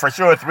 4, but for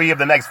sure 3 of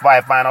the next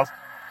 5 finals.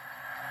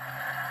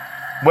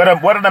 What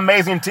an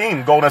amazing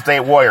team, Golden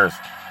State Warriors.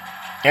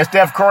 And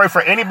Steph Curry,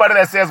 for anybody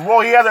that says,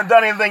 well, he hasn't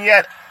done anything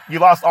yet, you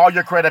lost all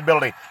your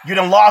credibility. You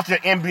done lost your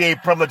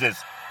NBA privileges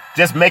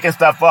just making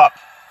stuff up.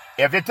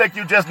 If it took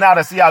you just now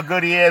to see how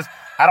good he is,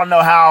 I don't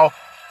know how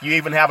you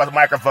even have a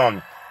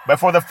microphone. But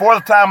for the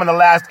 4th time in the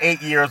last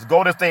 8 years,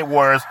 Golden State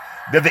Warriors,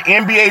 they're the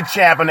NBA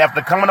champion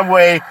after coming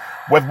away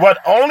with what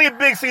only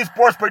Big C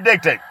Sports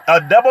predicted, a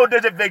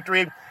double-digit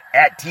victory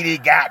at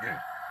TD Garden.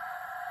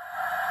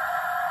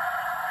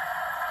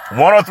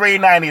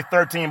 103-90,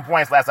 13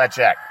 points last I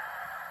checked.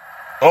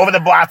 Over the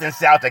Boston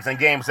Celtics in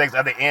Game 6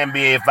 of the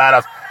NBA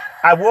Finals.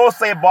 I will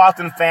say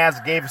Boston fans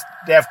gave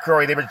Steph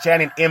Curry, they were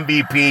chanting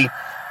MVP.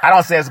 I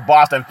don't say it's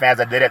Boston fans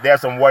that did it.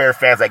 There's some Warrior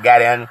fans that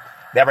got in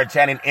that were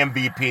chanting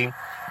MVP.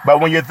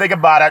 But when you think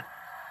about it,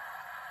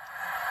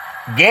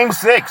 Game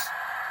 6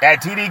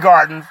 at TD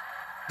Gardens,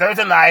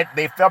 Thursday night,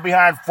 they fell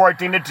behind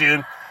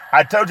 14-2.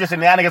 I told you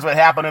shenanigans would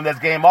happen in this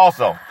game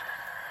also.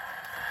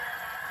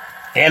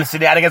 And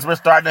shenanigans were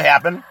starting to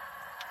happen.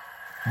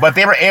 But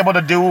they were able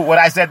to do what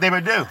I said they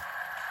would do.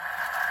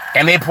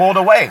 And they pulled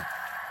away.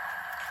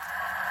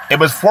 It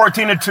was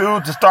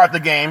 14-2 to start the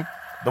game.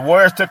 The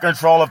Warriors took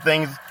control of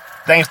things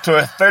thanks to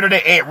a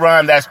 30-8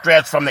 run that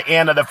stretched from the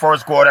end of the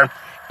first quarter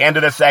into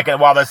the second,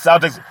 while the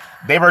Celtics,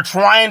 they were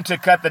trying to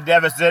cut the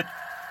deficit,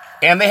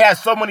 and they had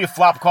so many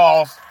flop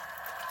calls.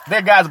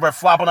 Their guys were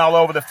flopping all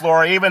over the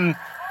floor. Even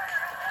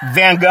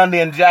Van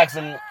Gundy and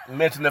Jackson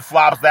mentioned the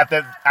flops.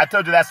 I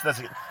told you that's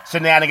the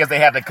shenanigans. They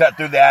had to cut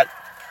through that.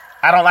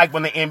 I don't like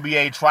when the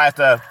NBA tries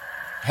to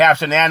have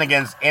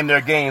shenanigans in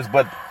their games,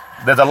 but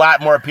there's a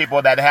lot more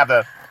people that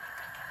have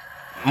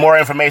more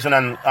information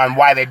on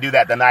why they do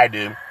that than I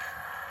do.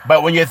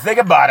 But when you think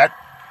about it,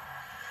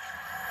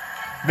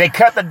 they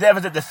cut the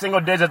deficit to single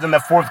digits in the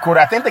fourth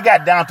quarter. I think they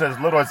got down to as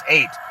little as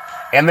 8.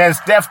 And then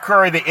Steph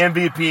Curry, the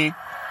MVP,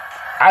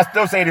 I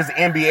still say he's the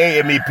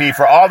NBA MVP.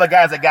 For all the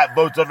guys that got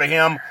votes over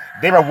him,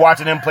 they were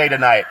watching him play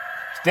tonight.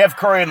 Steph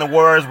Curry and the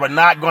Warriors were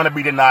not going to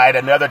be denied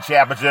another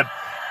championship,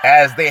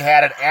 as they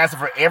had an answer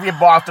for every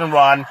Boston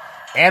run,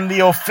 and the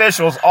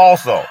officials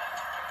also.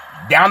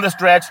 Down the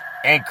stretch,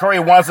 and Curry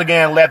once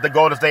again led the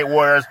Golden State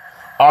Warriors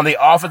on the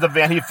offensive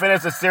end. He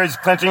finished the series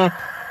clinching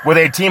with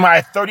a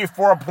team-high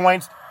 34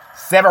 points,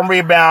 7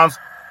 rebounds,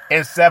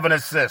 and 7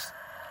 assists.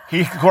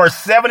 He scored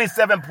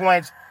 77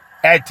 points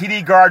at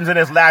TD Gardens in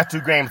his last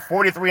 2 games,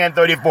 43 and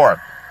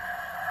 34.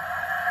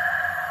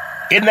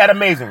 Isn't that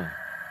amazing?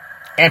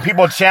 And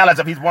people challenge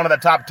if he's one of the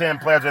top 10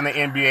 players in the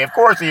NBA. Of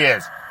course he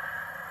is.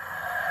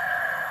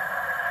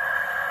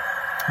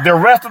 The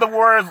rest of the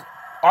Warriors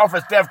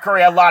offered Steph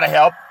Curry a lot of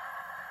help.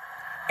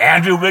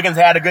 Andrew Wiggins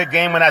had a good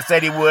game when I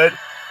said he would.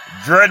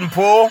 Jordan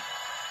Poole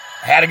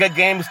had a good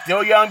game,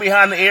 still young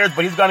behind the ears,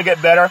 but he's going to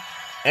get better.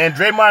 And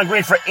Draymond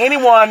Green, for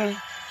anyone,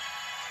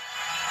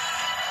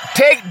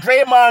 take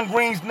Draymond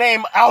Green's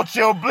name out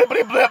your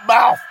blippity-blip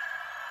mouth.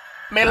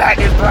 May like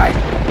this right.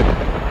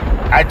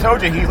 I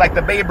told you, he's like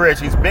the Bay Bridge.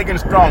 He's big and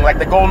strong, like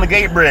the Golden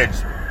Gate Bridge.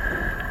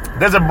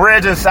 There's a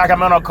bridge in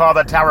Sacramento called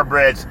the Tower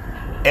Bridge.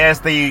 It's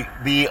the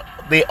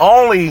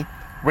only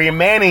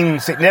remaining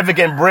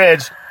significant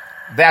bridge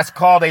that's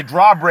called a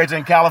drawbridge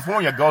in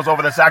California. It goes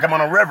over the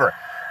Sacramento River.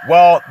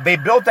 Well, they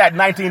built that in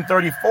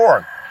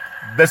 1934.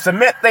 The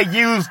cement they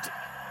used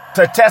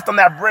to test on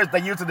that bridge,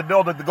 they used it to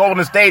build the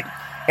Golden State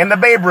and the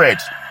Bay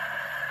Bridge.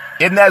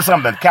 Isn't that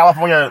something?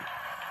 California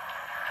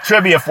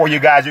trivia for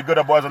you guys, you good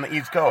old boys on the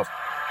East Coast.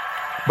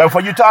 But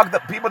when you talk to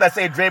people that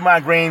say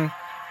Draymond Green,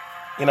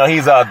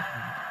 he's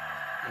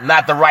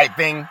not the right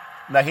thing.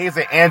 No, he's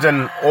the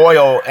engine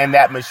oil in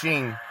that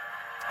machine.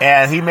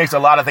 And he makes a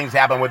lot of things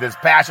happen with his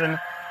passion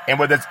and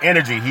with his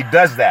energy. He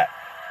does that.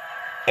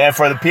 And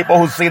for the people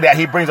who see that,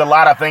 he brings a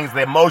lot of things,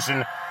 the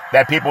emotion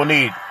that people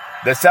need.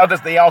 The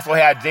Celtics, they also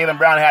had Jaylen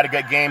Brown had a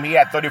good game. He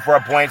had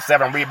 34 points,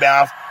 7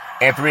 rebounds,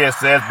 and 3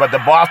 assists. But the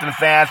Boston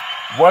fans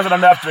wasn't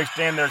enough to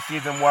extend their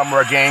season one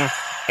more game.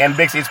 And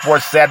Big C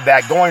Sports said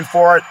that going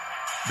forward,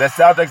 the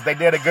Celtics, they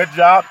did a good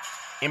job.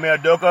 Ime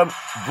Udoka,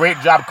 great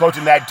job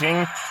coaching that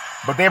team.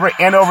 But they were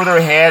in over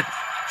their head.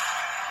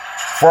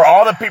 For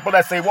all the people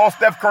that say, well,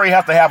 Steph Curry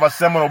has to have a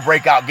seminal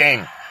breakout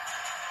game.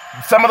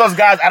 Some of those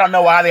guys, I don't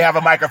know why they have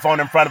a microphone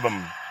in front of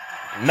them.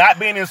 Not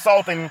being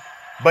insulting,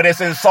 but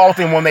it's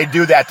insulting when they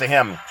do that to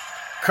him.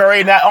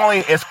 Curry, not only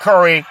is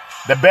Curry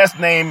the best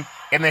name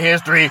in the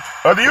history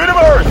of the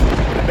universe,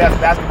 the best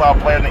basketball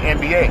player in the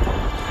NBA.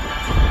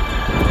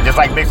 Just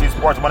like Big C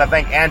Sports, I want to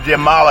thank Andrea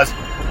Mollis,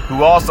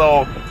 who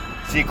also,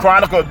 she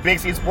chronicled Big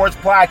C Sports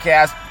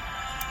podcast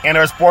and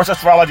her sports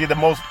astrology,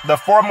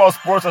 the foremost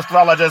sports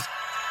astrologist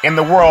in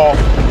the world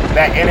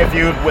that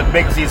interviewed with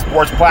Big C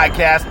Sports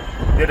podcast,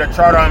 did a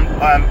chart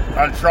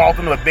on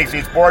Charlton with Big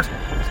C Sports,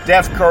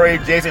 Steph Curry,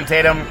 Jason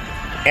Tatum,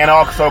 and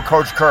also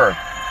Coach Kerr.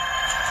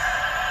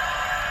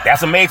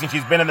 That's amazing.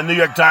 She's been in the New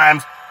York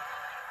Times.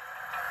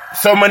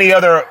 So many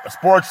other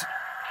sports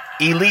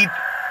elite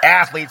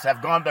athletes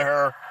have gone to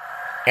her,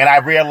 and I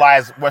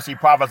realized what she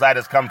prophesied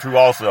has come true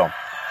also.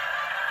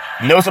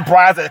 No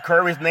surprise that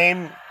Curry's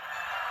named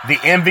the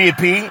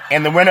MVP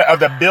and the winner of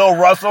the Bill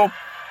Russell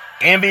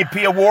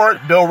MVP award.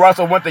 Bill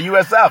Russell went to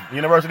USF,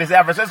 University of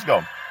San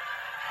Francisco.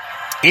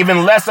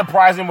 Even less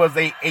surprising was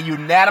a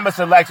unanimous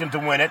selection to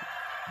win it.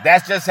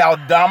 That's just how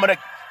dominant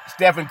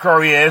Stephen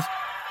Curry is.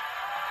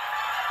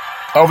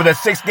 Over the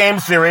 6-game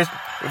series,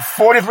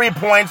 43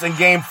 points in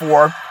Game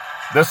 4.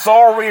 The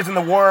sole reason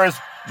the Warriors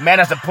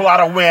managed to pull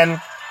out a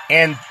win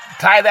and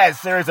tie that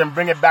series and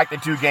bring it back to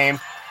 2 games.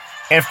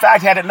 In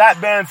fact, had it not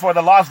been for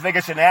the Las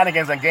Vegas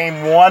shenanigans in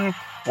Game 1,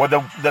 where the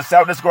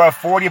Celtics scored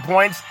 40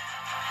 points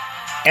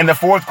in the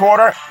fourth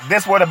quarter,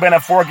 this would have been a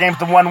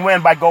 4-1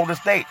 win by Golden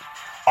State.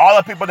 All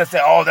the people that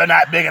say, oh, they're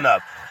not big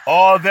enough.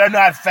 Oh, they're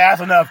not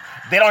fast enough.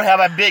 They don't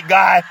have a big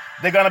guy.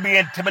 They're going to be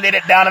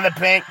intimidated down in the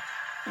paint.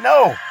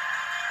 No.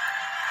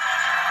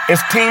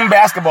 It's team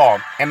basketball,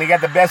 and they got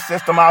the best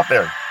system out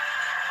there.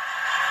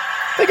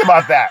 Think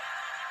about that.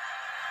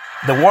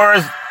 The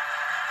Warriors,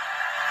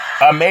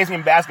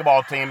 amazing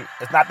basketball team.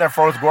 It's not their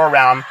first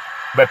go-around,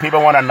 but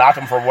people want to knock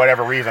them for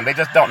whatever reason. They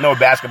just don't know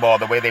basketball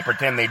the way they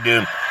pretend they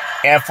do.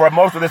 And for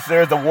most of the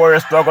series, the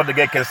Warriors struggled to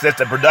get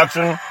consistent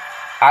production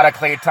out of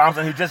Klay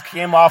Thompson, who just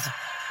came off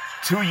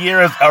 2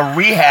 years of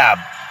rehab.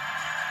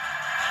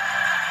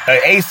 An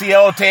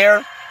ACL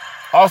tear.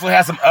 Also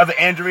has some other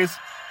injuries.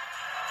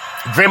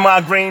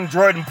 Draymond Green,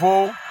 Jordan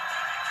Poole.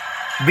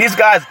 These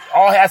guys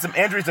all had some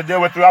injuries to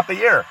deal with throughout the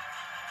year.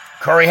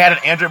 Curry had an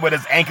injury with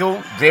his ankle.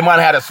 Draymond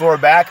had a sore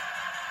back.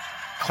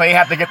 Klay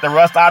had to get the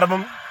rust out of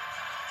him.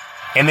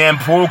 And then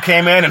Poole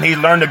came in and he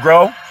learned to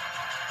grow.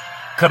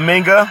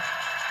 Kuminga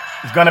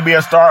is going to be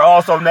a star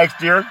also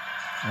next year.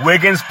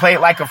 Wiggins played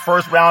like a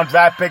first-round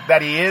draft pick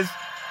that he is.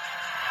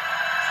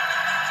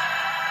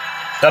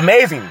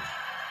 Amazing.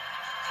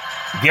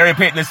 Gary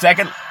Payton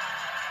II,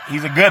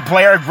 he's a good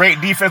player, great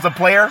defensive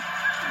player.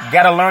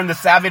 Got to learn the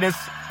savviness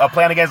of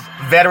playing against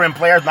veteran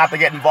players, not to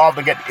get involved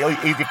and get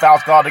easy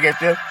fouls called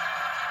against you.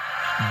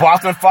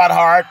 Boston fought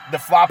hard. The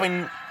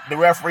flopping, the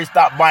referee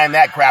stopped buying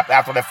that crap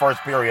after the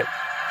first period.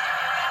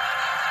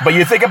 But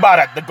you think about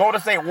it, the Golden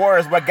State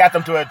Warriors, what got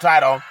them to a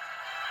title,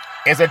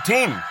 is a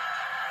team.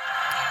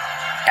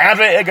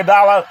 Andre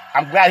Iguodala,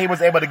 I'm glad he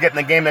was able to get in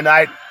the game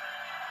tonight.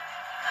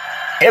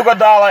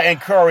 Iguodala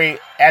and Curry,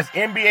 as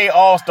NBA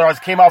All-Stars,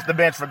 came off the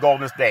bench for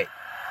Golden State.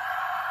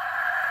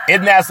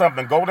 Isn't that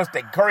something? Golden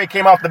State, Curry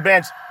came off the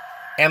bench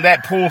and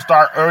let Poole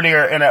start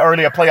earlier in an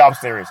earlier playoff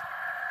series.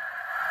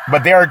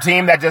 But they're a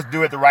team that just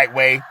do it the right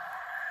way.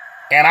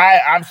 And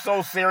I'm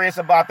so serious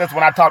about this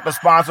when I talk to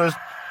sponsors.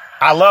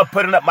 I love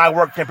putting up my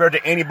work compared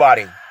to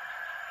anybody.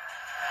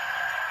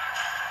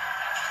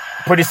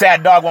 Pretty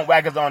sad dog won't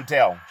wag his own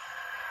tail.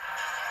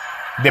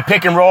 The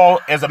pick and roll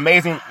is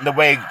amazing the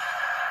way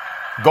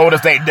Golden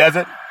State does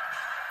it.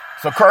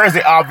 So Curry's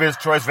the obvious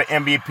choice for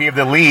MVP of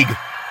the league.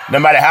 No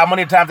matter how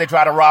many times they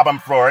try to rob him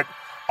for it,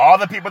 all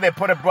the people they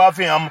put above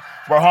him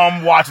were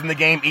home watching the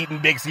game, eating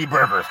Big C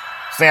burgers,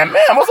 saying,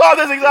 man, what's all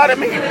this excited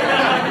me?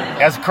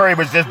 As Curry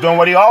was just doing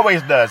what he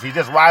always does. He's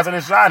just rising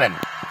and shining.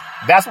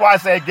 That's why I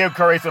say give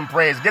Curry some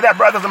praise. Give that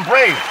brother some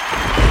praise.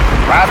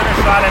 Rising and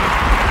shining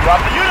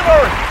throughout the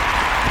universe.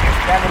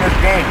 Expanding his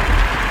game.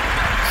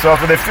 So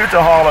for the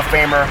future Hall of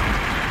Famer,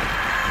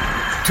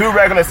 2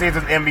 regular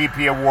season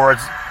MVP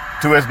awards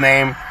to his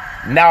name,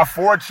 now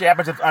 4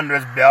 championships under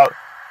his belt,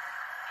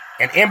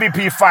 an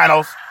MVP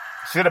finals,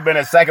 should have been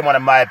his second one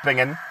in my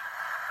opinion.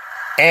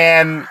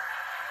 And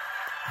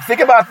think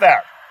about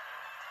that.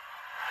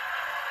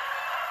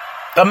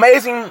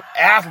 Amazing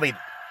athlete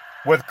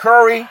with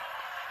Curry,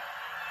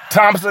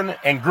 Thompson,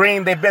 and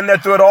Green. They've been there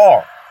through it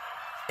all.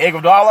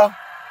 Iguodala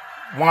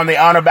won the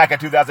honor back in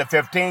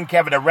 2015.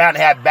 Kevin Durant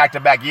had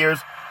back-to-back years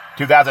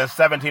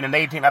 2017 and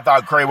 18, I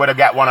thought Curry would have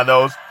got one of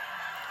those.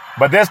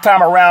 But this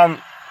time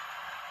around,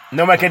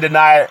 no one can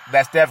deny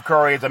that Steph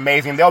Curry is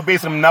amazing. There'll be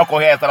some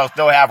knuckleheads that'll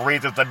still have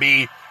reasons to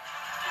be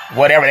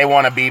whatever they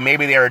want to be.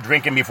 Maybe they were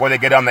drinking before they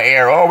get on the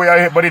air.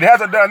 Oh, but he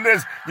hasn't done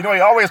this. He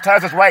always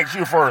ties his right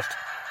shoe first.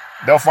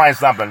 They'll find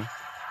something.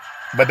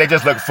 But they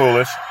just look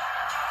foolish.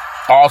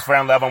 All's fair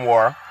in love and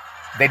war.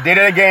 They did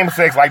it in Game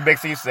 6, like Big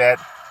C said.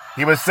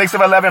 He was 6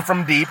 of 11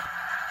 from deep,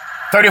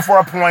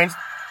 34 points,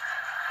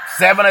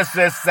 7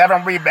 assists,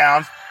 7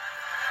 rebounds.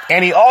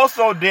 And he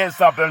also did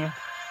something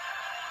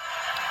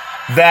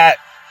that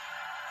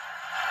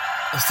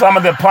some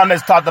of the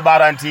pundits talked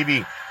about on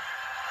TV.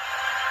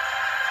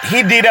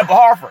 He D'd up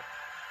Horford.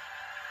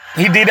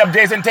 He D'd up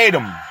Jason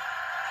Tatum.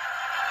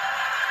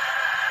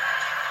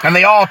 And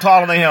they all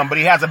taller than him, but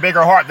he has a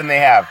bigger heart than they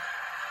have.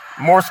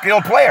 More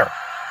skilled player.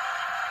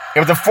 It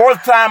was the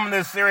 4th time in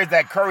this series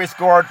that Curry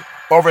scored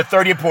over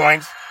 30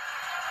 points,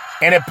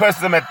 and it puts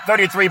them at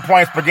 33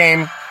 points per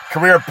game,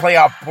 career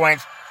playoff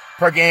points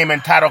per game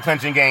in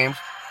title-clinching games.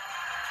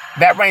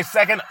 That ranks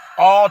second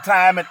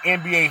all-time in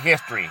NBA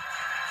history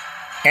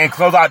in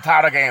closeout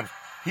title games.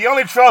 He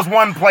only trails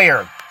one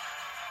player.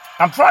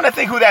 I'm trying to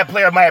think who that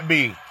player might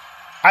be.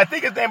 I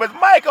think his name is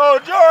Michael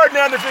Jordan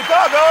on the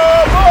Chicago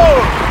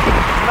Bulls.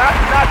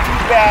 Not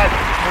too bad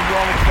when you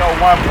only trail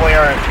one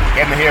player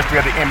in the history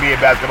of the NBA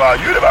basketball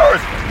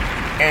universe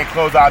in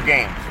closeout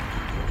games.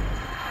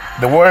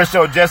 The Warriors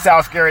show just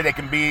how scary they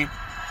can be.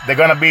 They're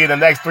going to be the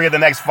next 3 of the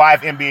next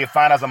 5 NBA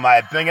finals, in my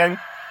opinion.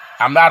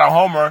 I'm not a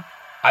homer.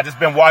 I just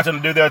been watching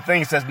them do their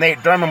thing since Nate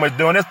Thurmond was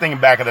doing his thing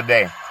back in the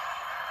day.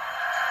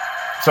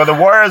 So the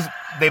Warriors,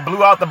 they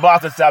blew out the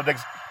Boston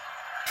Celtics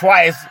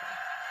twice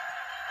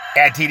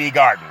at TD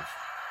Garden.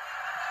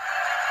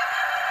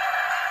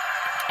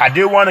 I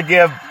do want to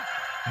give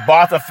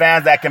Boston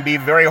fans that can be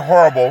very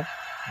horrible.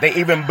 They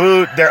even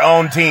booed their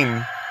own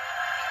team.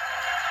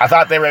 I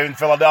thought they were in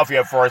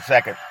Philadelphia for a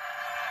second.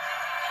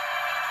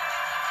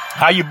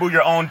 How you boo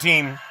your own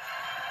team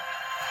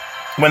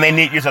when they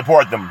need you to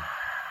support them?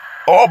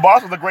 Oh,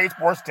 Boston's a great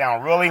sports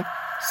town. Really?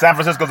 San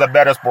Francisco's a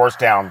better sports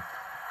town.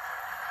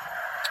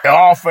 They're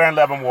all fair in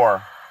love and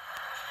war.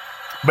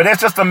 But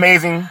it's just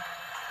amazing.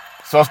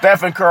 So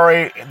Stephen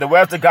Curry, the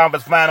Western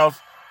Conference Finals,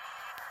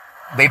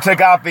 they took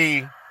out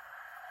the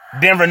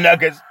Denver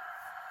Nuggets,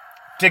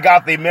 took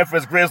out the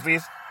Memphis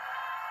Grizzlies,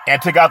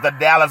 and took out the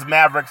Dallas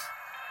Mavericks,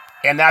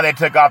 and now they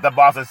took out the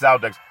Boston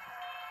Celtics.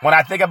 When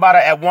I think about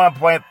it, at one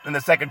point in the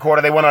second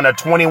quarter, they went on a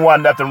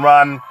 21-0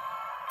 run,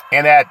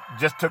 and that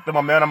just took the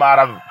momentum out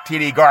of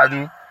TD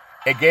Garden.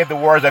 It gave the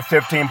Warriors a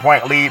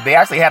 15-point lead. They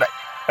actually had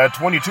a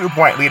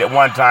 22-point lead at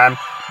one time,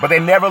 but they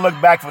never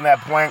looked back from that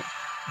point.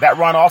 That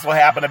run also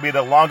happened to be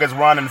the longest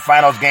run in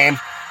finals games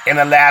in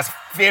the last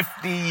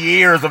 50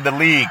 years of the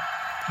league.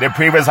 The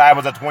previous high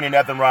was a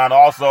 20-0 run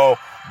also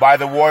by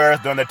the Warriors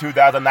during the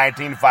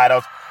 2019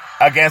 finals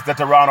against the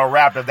Toronto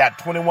Raptors. That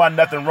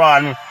 21-0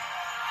 run,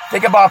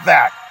 think about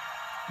that.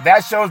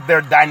 That shows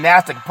their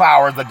dynastic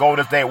powers, the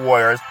Golden State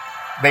Warriors.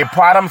 They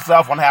pride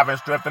themselves on having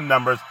strength in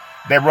numbers.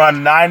 They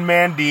run 9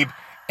 men deep,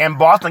 and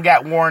Boston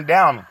got worn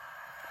down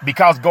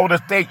because Golden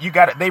State,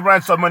 they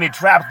run so many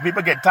traps,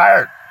 people get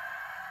tired.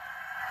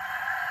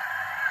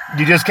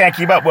 You just can't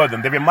keep up with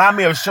them. They remind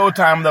me of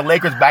Showtime and the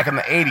Lakers back in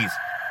the 80s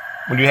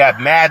when you had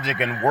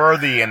Magic and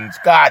Worthy and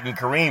Scott and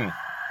Kareem.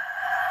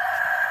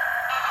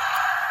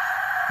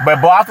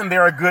 But Boston,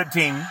 they're a good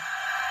team.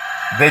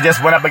 They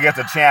just went up against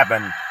a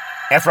champion.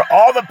 And for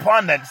all the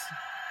pundits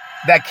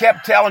that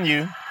kept telling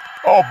you,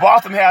 oh,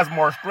 Boston has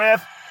more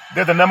strength,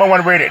 they're the number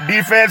 1 rated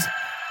defense.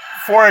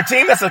 For a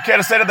team that's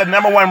considered the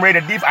number 1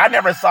 rated defense, I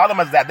never saw them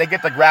as that. They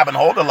get to grab and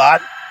hold a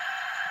lot.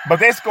 But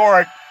they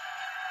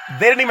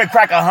didn't even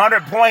crack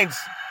 100 points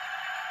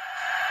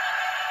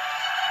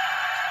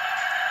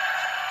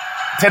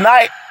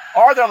tonight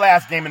or their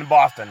last game in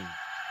Boston.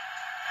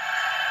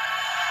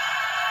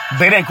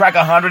 They didn't crack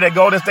 100 at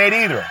Golden State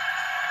either.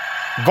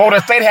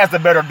 Golden State has the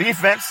better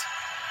defense.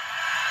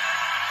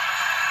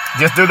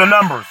 Just do the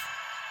numbers.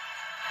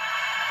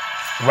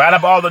 Write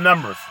up all the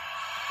numbers.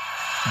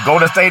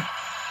 Golden State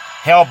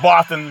held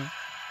Boston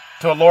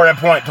to a lower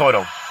point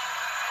total.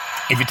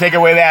 If you take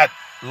away that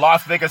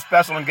Las Vegas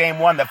special in game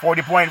 1, that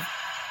 40-point,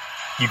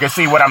 you can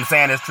see what I'm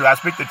saying is true. I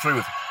speak the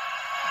truth.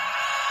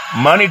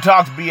 Money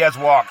talks,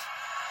 BS walks.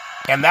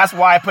 And that's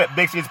why I put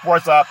Big C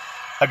Sports up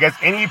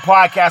against any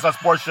podcast or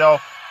sports show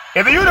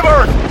in the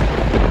universe.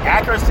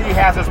 Accuracy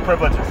has its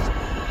privileges,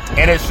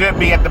 and it should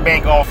be at the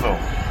bank also.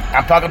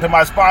 I'm talking to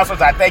my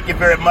sponsors. I thank you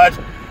very much.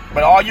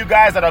 But all you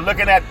guys that are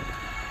looking at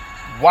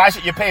why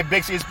should you pay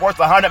Big C Sports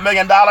 $100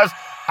 million,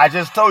 I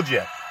just told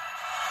you.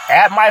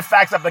 Add my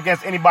facts up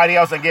against anybody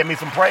else and give me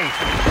some praise.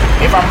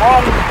 If I'm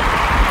wrong,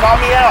 call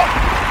me out.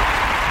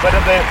 But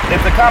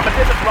if the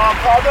competition's wrong,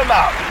 call them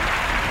out.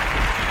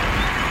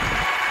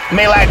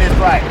 May like this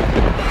right.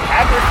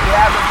 Accuracy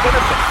has its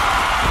benefits.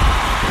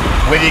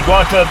 Whether you're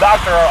going to a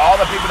doctor or all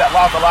the people that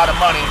lost a lot of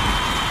money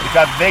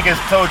because Vegas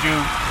told you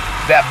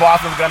that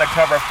Boston's going to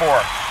cover 4.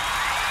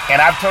 And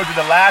I've told you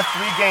the last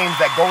 3 games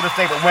that Golden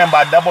State would win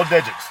by double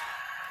digits.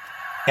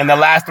 in the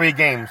last 3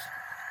 games.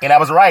 And I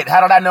was right.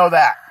 How did I know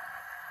that?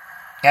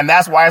 And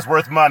that's why it's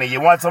worth money. You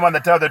want someone to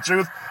tell the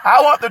truth?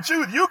 I want the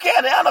truth. You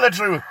can't handle the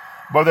truth.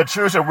 But the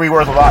truth should be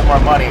worth a lot more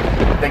money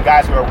than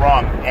guys who are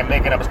wrong and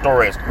making up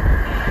stories.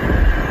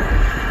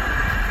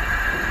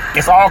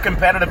 It's all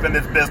competitive in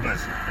this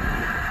business.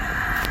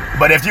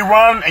 But if you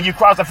run and you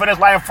cross the finish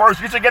line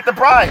first, you should get the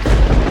prize.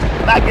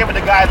 Not give it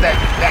to guys that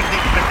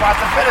can cross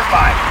the finish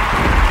line.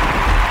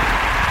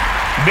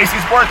 BC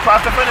Sports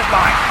crossed the finish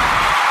line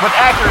with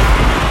accuracy.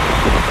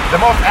 The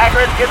most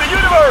accurate in the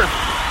universe.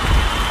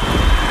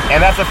 And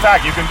that's a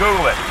fact. You can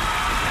Google it.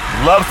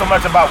 Love so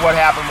much about what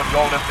happened with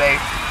Golden State.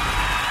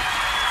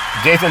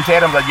 Jason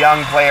Tatum's a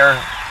young player.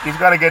 He's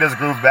going to get his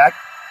groove back.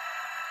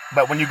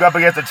 But when you go up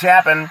against a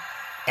champion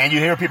and you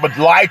hear people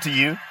lie to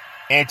you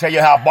and tell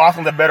you how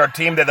Boston's a better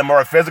team, they're the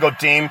more physical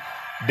team,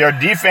 their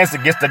defense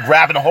gets to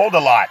grab and hold a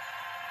lot.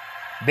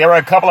 There were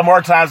a couple of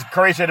more times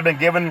Curry should have been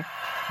given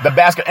the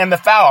basket and the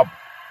foul.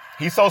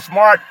 He's so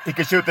smart. He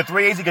can shoot the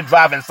threes. He can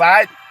drive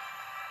inside.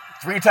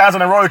 3 times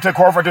in a row he took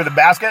Horford to the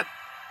basket.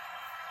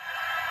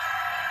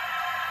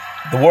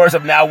 The Warriors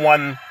have now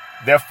won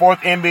their 4th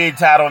NBA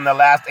title in the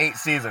last 8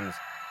 seasons.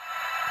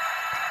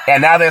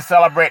 And now they're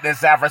celebrating in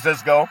San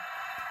Francisco.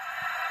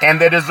 And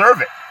they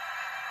deserve it.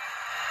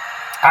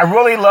 I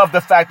really love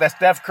the fact that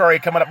Steph Curry,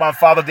 coming up on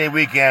Father's Day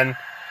weekend,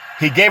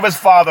 he gave his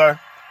father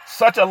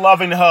such a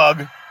loving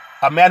hug.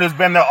 A man who's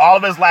been there all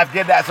of his life,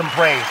 give that some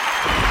praise.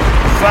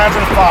 Sons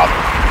and fathers,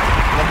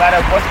 no matter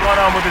what's going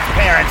on with his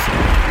parents,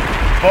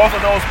 both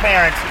of those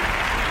parents,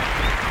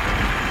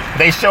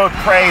 they showed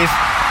praise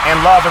and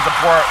love and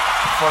support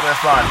for their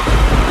son.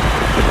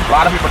 A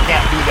lot of people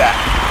can't do that.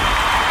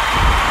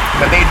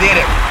 But they did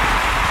it.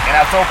 And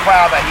I'm so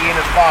proud that he and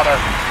his father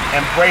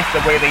embraced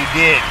the way they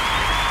did.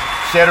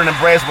 Shared an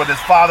embrace with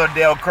his father,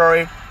 Dale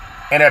Curry,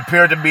 and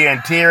appeared to be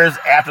in tears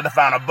after the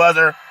final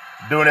buzzer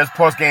during his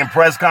post-game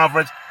press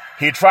conference.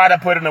 He tried to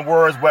put into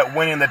words what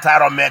winning the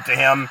title meant to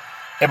him.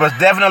 It was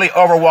definitely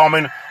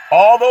overwhelming.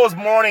 All those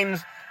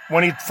mornings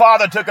when his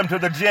father took him to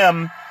the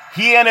gym,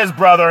 he and his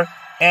brother,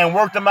 and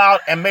worked them out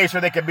and made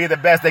sure they could be the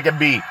best they could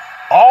be.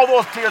 All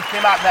those tears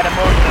came out in that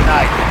emotion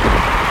tonight.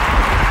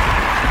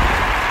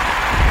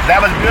 That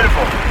was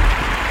beautiful.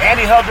 And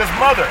he hugged his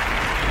mother,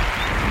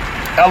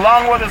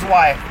 along with his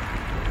wife.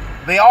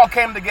 They all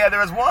came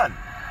together as one.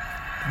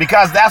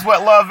 Because that's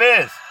what love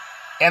is.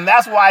 And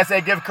that's why I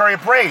say give Curry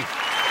praise.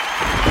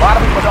 A lot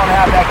of people don't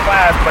have that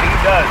class, but he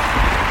does.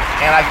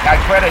 And I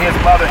credit his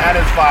mother and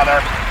his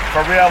father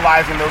for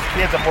realizing those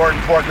kids are more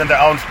important than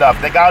their own stuff.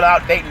 They got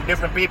out dating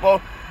different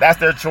people. That's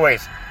their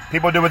choice.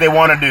 People do what they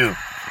want to do.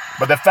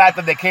 But the fact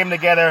that they came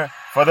together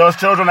for those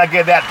children, I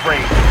give that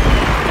praise.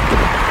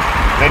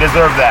 They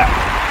deserve that.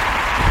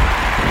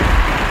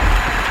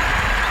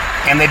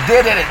 And they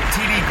did it at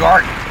TD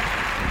Garden.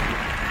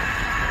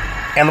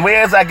 And the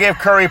way is I give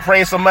Curry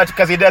praise so much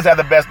because he does have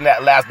the best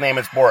last name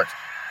in sports.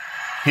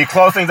 He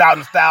closed things out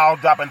in style,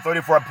 dropping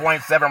 34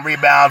 points, 7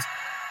 rebounds,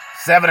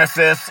 7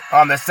 assists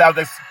on the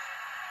Celtics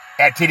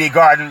at TD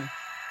Garden.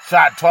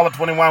 Shot 12 of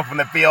 21 from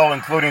the field,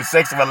 including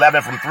 6 of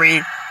 11 from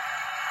 3,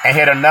 and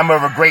hit a number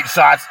of great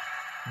shots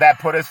that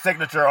put his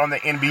signature on the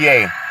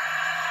NBA.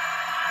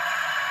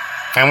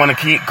 And when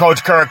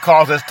Coach Kerr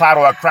calls this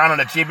title a crowning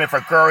achievement for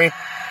Curry,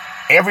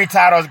 every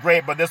title is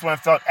great, but this one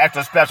felt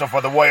extra special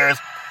for the Warriors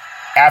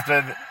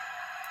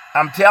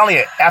I'm telling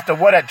you, after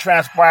what had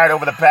transpired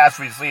over the past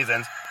 3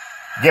 seasons,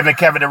 given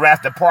Kevin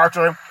Durant's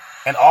departure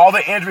and all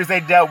the injuries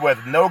they dealt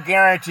with, no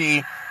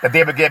guarantee that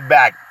they would get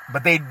back.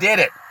 But they did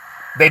it.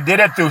 They did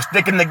it through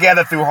sticking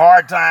together through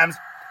hard times,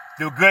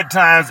 through good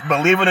times,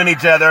 believing in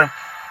each other,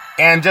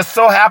 and just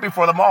so happy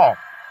for them all.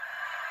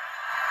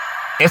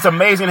 It's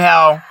amazing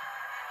how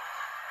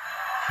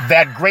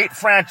that great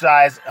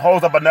franchise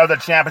holds up another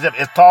championship.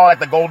 It's tall like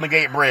the Golden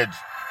Gate Bridge.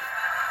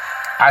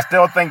 I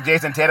still think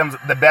Jason Tatum's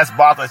the best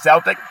Boston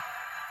Celtic.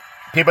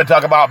 People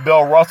talk about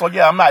Bill Russell.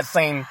 Yeah, I'm not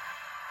saying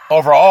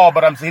overall,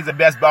 but he's the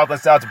best Boston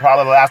Celtic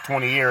probably the last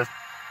 20 years.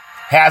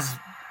 Has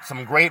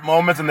some great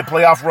moments in the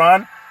playoff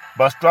run,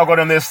 but struggled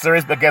in this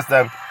series against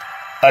a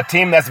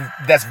team that's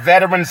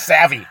veteran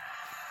savvy.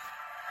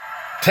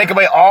 Take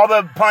away all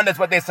the pundits,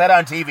 what they said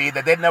on TV,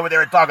 that didn't know what they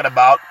were talking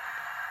about.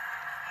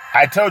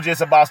 I told you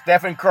it's about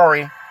Stephen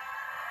Curry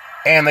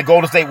and the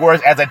Golden State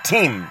Warriors as a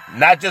team.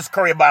 Not just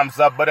Curry by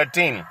himself, but a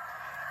team.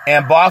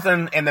 And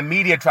Boston and the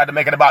media tried to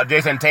make it about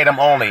Jason Tatum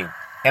only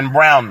and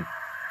Brown.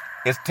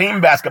 It's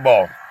team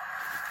basketball.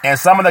 And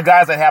some of the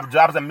guys that have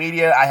jobs in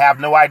media, I have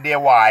no idea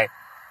why,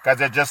 because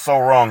they're just so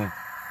wrong.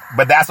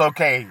 But that's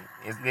okay.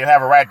 You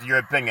have a right to your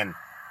opinion.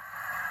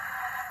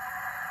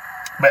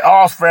 But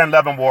all's fair in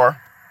love and war.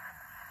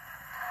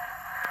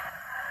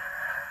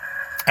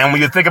 And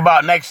when you think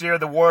about next year,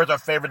 the Warriors are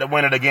favored to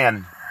win it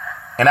again.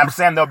 And I'm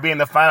saying they'll be in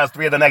the finals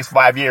 3 of the next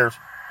 5 years.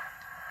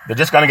 They're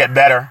just going to get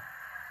better.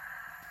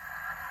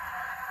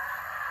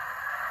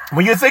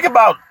 When you think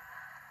about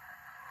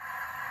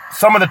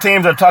some of the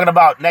teams they're talking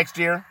about next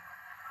year,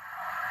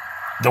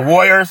 the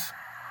Warriors,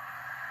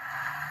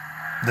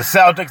 the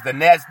Celtics, the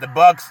Nets, the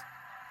Bucks,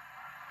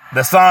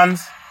 the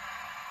Suns,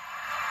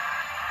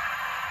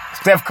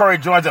 Steph Curry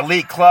joins an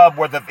elite club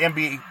worth of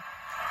MVP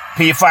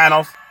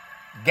finals,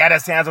 got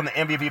his hands on the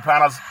MVP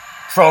finals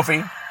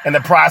trophy in the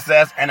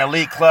process, an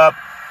elite club.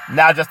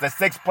 Now just the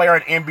sixth player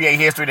in NBA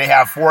history to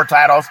have 4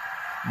 titles,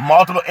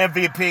 multiple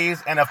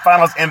MVPs, and a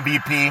finals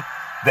MVP.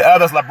 The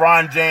others,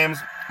 LeBron James,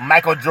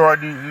 Michael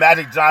Jordan,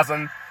 Magic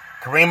Johnson,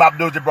 Kareem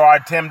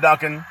Abdul-Jabbar, Tim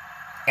Duncan,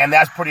 and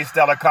that's pretty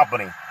stellar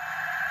company.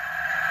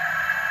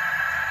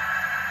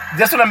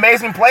 Just an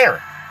amazing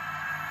player.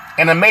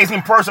 An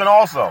amazing person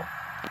also.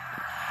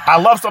 I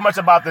love so much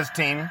about this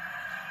team.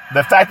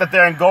 The fact that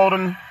they're in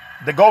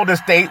the Golden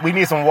State, we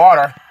need some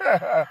water.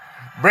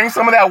 Bring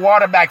some of that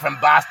water back from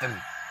Boston.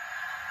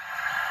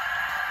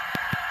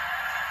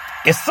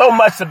 It's so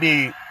much to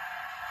be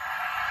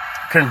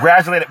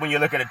congratulated when you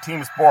look at a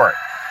team sport.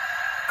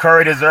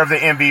 Curry deserves the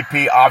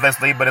MVP,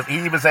 obviously, but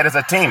he even said it's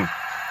a team.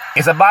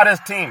 It's about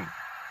his team.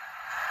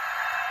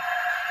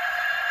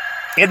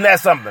 Isn't that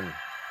something?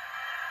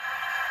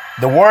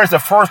 The Warriors, the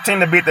first team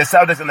to beat the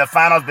Celtics in the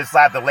finals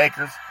beside the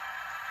Lakers.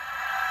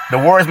 The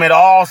Warriors made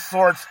all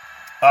sorts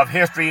of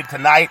history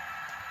tonight,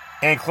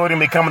 including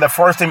becoming the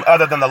first team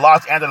other than the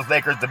Los Angeles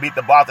Lakers to beat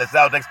the Boston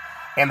Celtics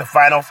in the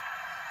finals.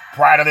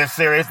 Prior to this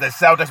series, the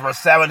Celtics were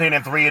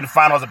 17-3 in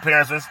finals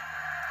appearances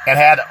and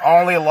had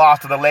only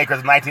lost to the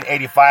Lakers in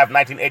 1985,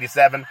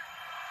 1987,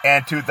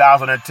 and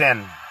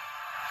 2010.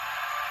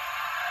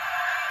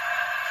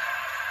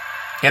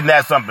 Isn't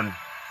that something?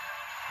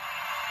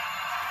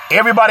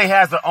 Everybody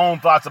has their own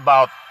thoughts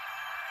about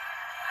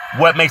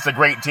what makes a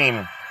great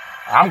team.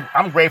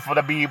 I'm grateful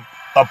to be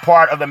a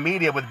part of the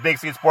media with Big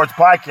C Sports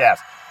Podcast,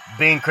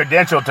 being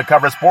credentialed to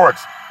cover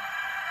sports.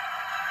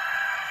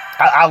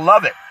 I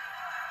love it.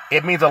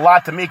 It means a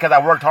lot to me because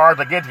I worked hard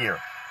to get here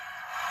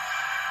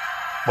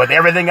with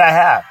everything I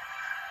have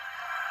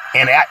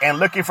and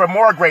looking for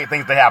more great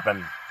things to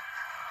happen.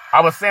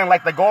 I was saying,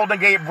 like the Golden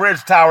Gate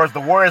Bridge Towers,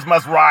 the Warriors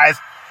must rise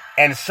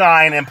and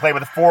shine and play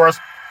with force,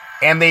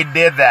 and they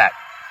did that.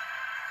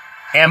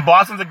 And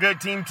Boston's a good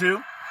team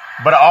too,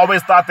 but I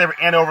always thought they were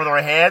in over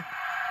their head.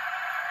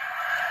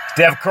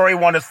 Steph Curry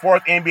won his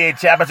 4th NBA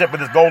championship with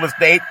his Golden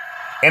State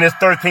in his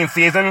 13th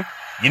season.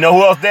 You know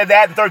who else did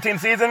that in the 13th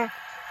season?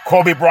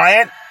 Kobe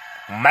Bryant,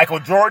 Michael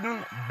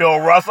Jordan, Bill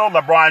Russell,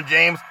 LeBron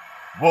James,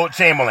 Wilt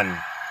Chamberlain.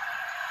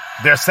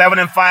 They're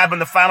 7-5 in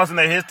the finals in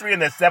their history in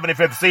their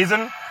 75th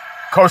season.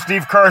 Coach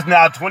Steve Kerr's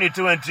now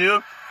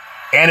 22-2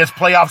 in his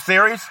playoff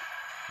series.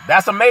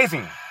 That's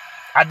amazing.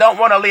 I don't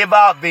want to leave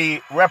out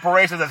the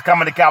reparations that's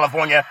coming to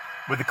California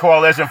with the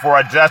Coalition for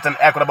a Just and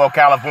Equitable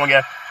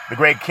California. The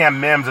great Kim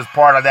Mims is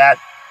part of that.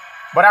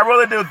 But I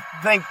really do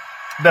think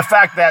the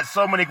fact that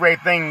so many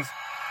great things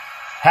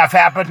have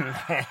happened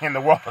in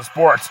the world of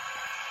sports,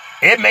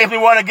 it makes me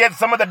want to get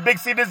some of the Big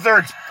C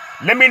desserts.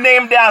 Let me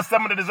name down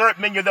some of the dessert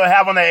menu they'll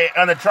have on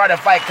the Try to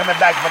Fight coming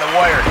back for the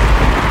Warriors.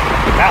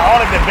 Not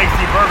only the Big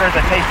C burgers,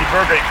 a tasty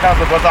burger, it comes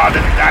with what's all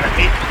this exotic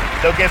meat.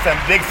 They'll get some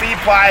Big C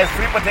pie,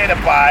 sweet potato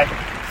pie,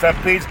 some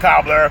peach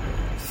cobbler,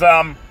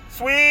 some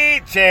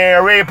sweet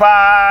cherry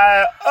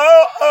pie,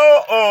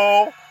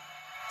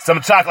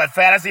 some chocolate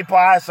fantasy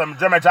pie, some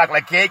German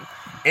chocolate cake.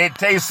 It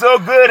tastes so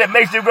good, it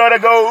makes you want to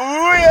go,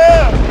 ooh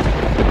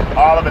yeah!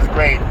 All of it's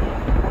great.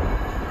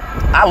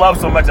 I love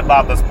so much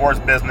about the sports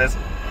business.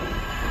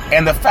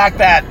 And the fact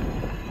that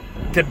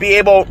to be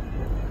able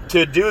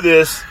to do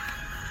this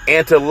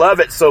and to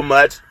love it so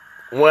much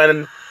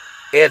when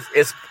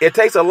it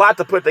takes a lot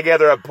to put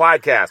together a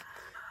podcast.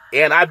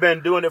 And I've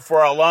been doing it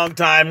for a long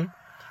time.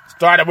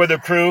 Started with a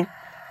crew,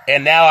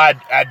 and now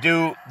I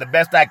do the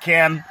best I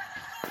can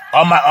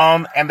on my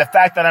own. And the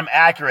fact that I'm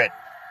accurate.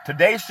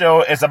 Today's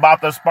show is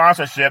about the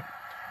sponsorship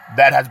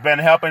that has been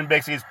helping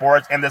Big C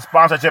Sports and the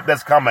sponsorship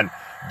that's coming.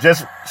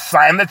 Just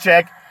sign the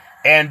check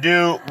and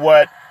do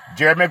what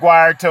Jared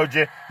McGuire told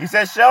you. He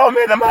said, show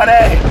me the money.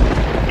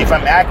 If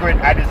I'm accurate,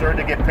 I deserve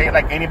to get paid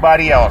like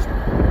anybody else.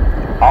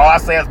 All I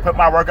say is put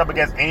my work up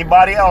against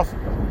anybody else.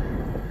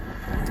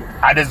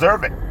 I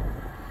deserve it.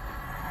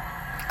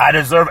 I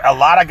deserve. A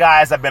lot of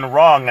guys have been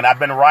wrong and I've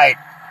been right.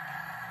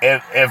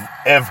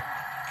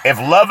 If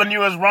loving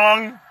you is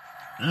wrong,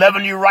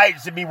 loving you right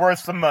should be worth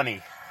some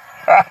money.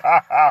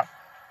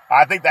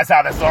 I think that's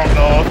how the song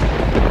goes.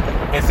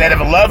 It said, if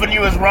loving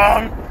you is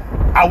wrong,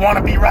 I want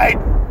to be right.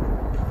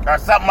 Or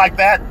something like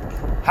that.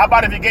 How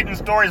about if you're getting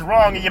stories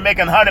wrong and you're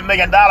making $100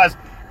 million?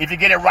 If you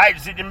get it right,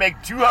 should you make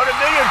 $200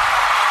 million?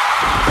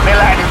 They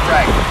like it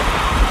right.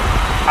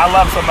 I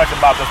love so much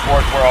about the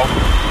sports world.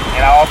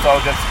 And I also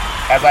just,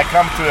 as I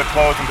come to a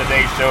close in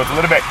today's show, it's a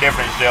little bit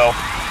different show.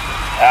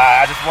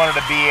 I just wanted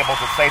to be able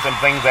to say some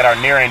things that are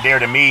near and dear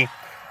to me,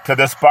 to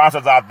the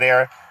sponsors out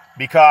there,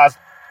 because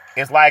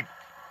it's like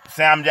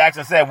Sam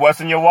Jackson said,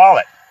 what's in your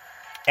wallet?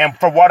 And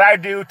for what I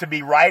do to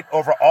be right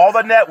over all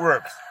the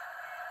networks,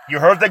 you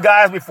heard the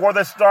guys before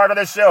the start of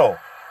the show,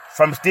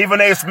 from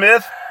Stephen A.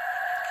 Smith,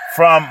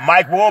 from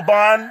Mike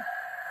Wilbon,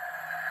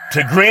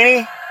 to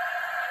Greeny,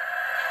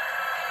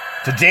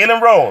 to Jalen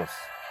Rose,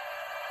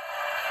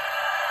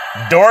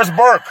 Doris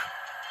Burke,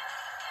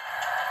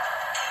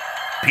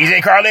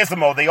 PJ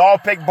Carlesimo. They all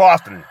picked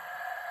Boston.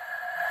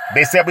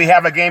 They said we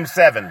have a Game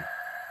 7.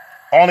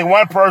 Only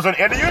one person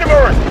in the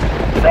universe.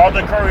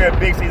 Charlton Curry of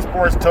Big C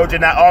Sports told you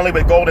not only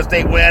would Golden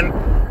State win,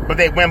 but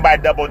they win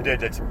by double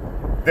digits.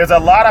 There's a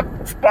lot of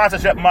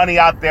sponsorship money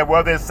out there,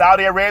 whether it's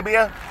Saudi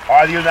Arabia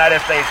or the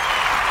United States.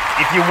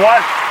 If you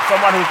want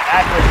someone who's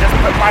accurate, just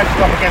put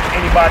myself against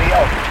anybody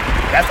else.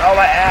 That's all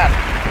I ask.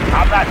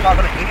 I'm not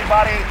talking to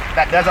anybody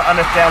that doesn't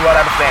understand what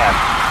I'm saying.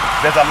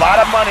 There's a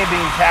lot of money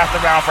being passed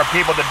around for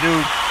people to do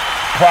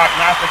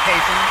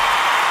prognostication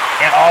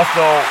and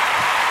also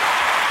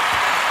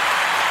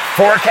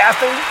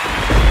forecasting.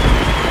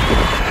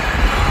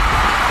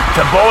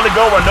 To boldly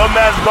go where no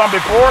man's gone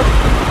before.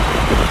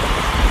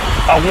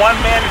 A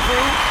one-man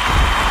crew.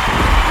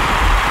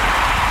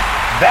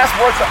 That's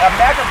worth it.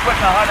 Imagine putting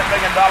 $100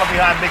 million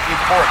behind Big C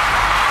Sports.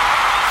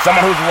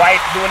 Someone who's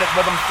right, doing it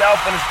with himself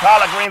and his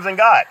collard greens and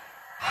God.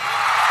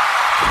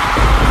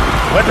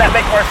 Wouldn't that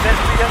make more sense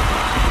to you?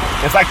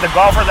 It's like the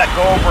golfers that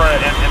go over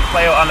and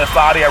play on the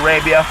Saudi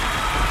Arabia,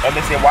 and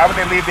they say, why would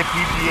they leave the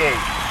PGA?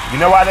 You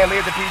know why they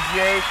leave the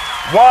PGA?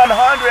 $100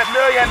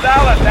 million.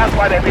 That's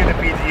why they leave the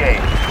PGA.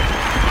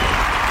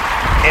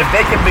 If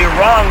they can be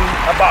wrong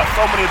about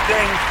so many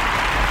things,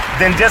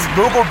 then just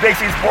Google Big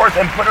C Sports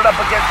and put it up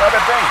against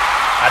other things.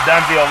 I've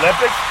done the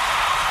Olympics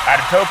out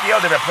of Tokyo.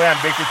 They've been playing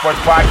Big C Sports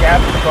podcast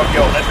at the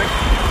Tokyo Olympics.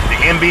 The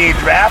NBA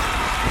draft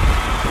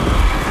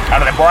out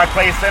of the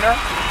Barclays Center.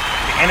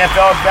 The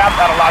NFL draft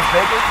out of Las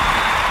Vegas.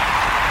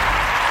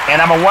 And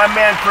I'm a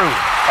one-man crew.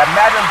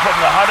 Imagine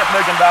putting $100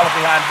 million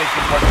behind Big C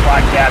Sports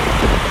podcast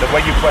the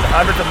way you put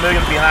hundreds of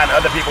millions behind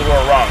other people who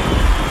are wrong.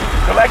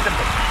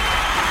 Collectively.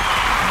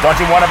 Don't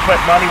you want to put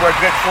money where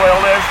good soil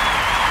is?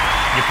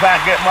 You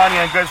plant good money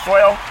in good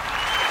soil,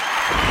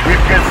 you reap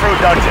good fruit,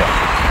 don't you?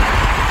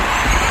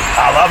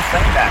 I love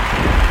saying that.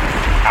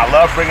 I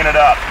love bringing it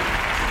up.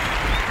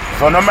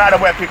 So no matter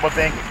what people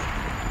think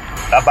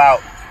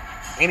about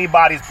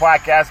anybody's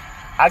podcast,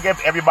 I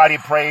give everybody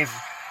praise.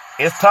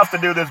 It's tough to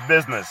do this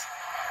business,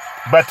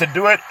 but to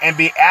do it and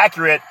be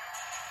accurate,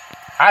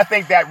 I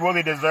think that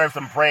really deserves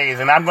some praise.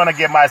 And I'm going to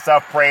give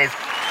myself praise,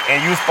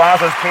 and you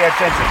sponsors pay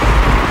attention.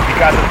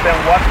 Because it's been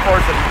one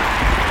person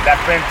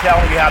that's been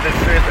telling you how this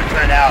series will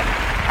turn out.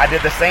 I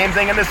did the same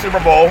thing in the Super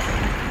Bowl.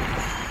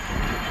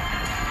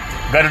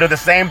 Gonna do the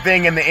same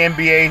thing in the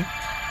NBA.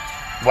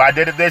 Well, I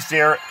did it this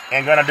year,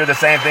 and gonna do the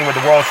same thing with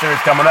the World Series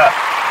coming up.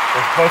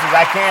 As close as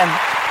I can.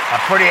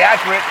 I'm pretty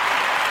accurate.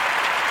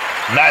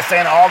 I'm not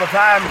saying all the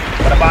time,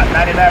 but about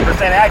 99%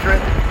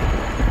 accurate.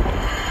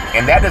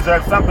 And that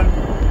deserves something.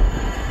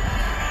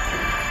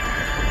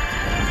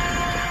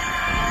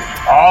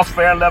 All's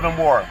fair in love and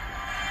war.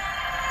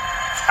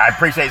 I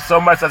appreciate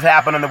so much that's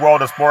happened in the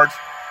world of sports.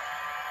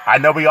 I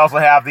know we also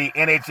have the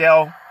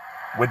NHL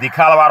with the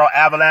Colorado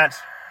Avalanche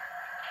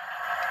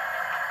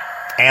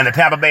and the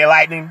Tampa Bay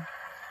Lightning.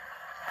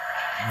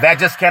 That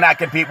just cannot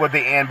compete with the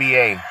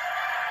NBA.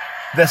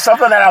 There's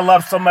something that I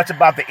love so much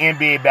about the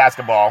NBA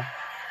basketball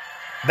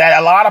that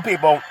a lot of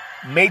people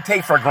may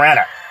take for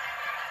granted.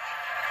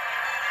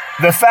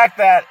 The fact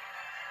that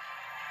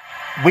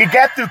we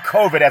got through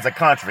COVID as a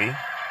country.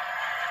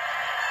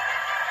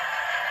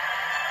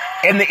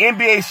 In the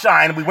NBA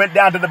shine, we went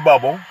down to the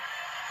bubble.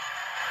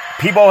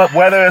 People,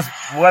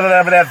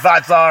 whatever their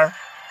thoughts are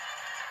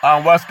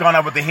on what's going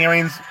on with the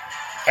hearings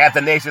at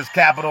the nation's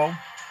capital.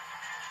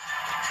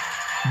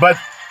 But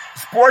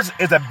sports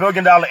is $1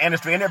 billion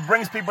industry, and it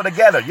brings people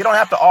together. You don't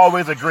have to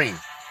always agree.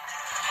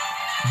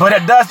 But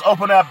it does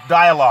open up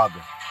dialogue.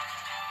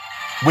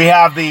 We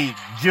have the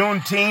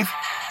Juneteenth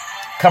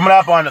coming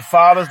up on the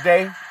Father's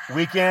Day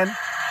weekend.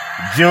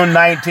 June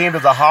 19th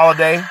is a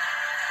holiday.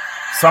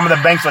 Some of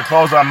the banks are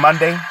closed on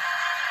Monday.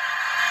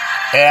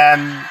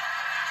 And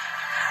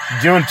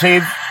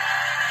Juneteenth,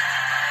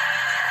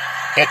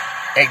 it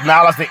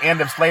acknowledged the end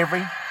of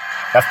slavery.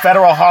 A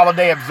federal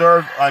holiday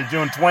observed on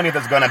June 20th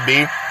is going to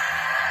be.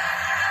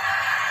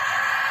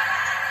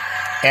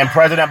 And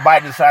President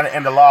Biden signed it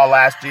into law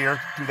last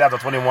year,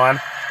 2021.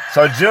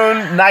 So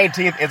June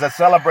 19th is a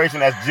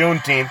celebration as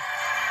Juneteenth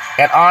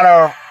in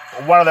honor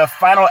of one of the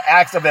final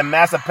acts of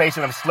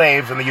emancipation of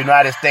slaves in the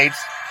United States.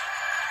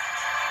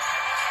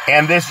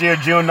 And this year,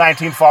 June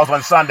 19th falls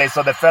on Sunday,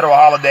 so the federal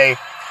holiday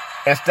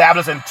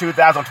established in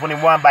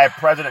 2021 by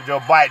President Joe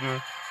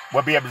Biden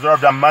will be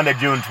observed on Monday,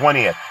 June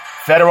 20th.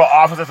 Federal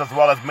offices, as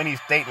well as many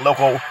state and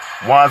local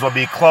ones, will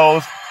be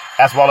closed,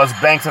 as well as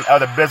banks and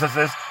other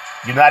businesses.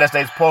 United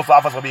States Post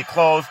Office will be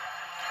closed,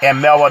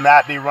 and mail will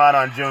not be run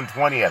on June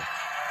 20th.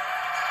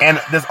 And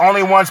there's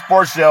only one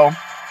sports show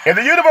in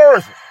the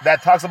universe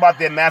that talks about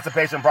the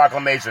Emancipation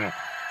Proclamation.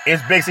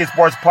 It's Big C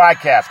Sports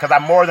Podcast, because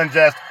I'm more than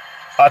just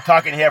a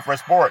talking head for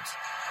sports.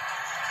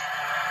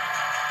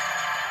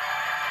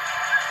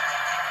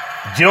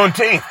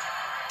 Juneteenth.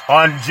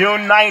 On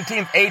June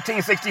 19th,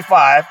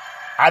 1865,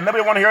 I know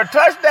we want to hear a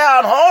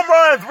touchdown, home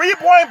run,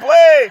 three-point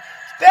play,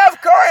 Steph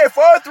Curry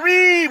for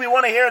 3. We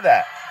want to hear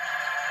that.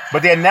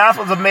 But the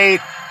announcements are made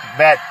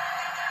that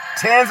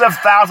tens of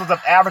thousands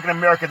of African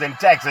Americans in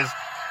Texas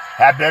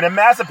have been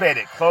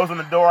emancipated, closing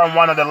the door on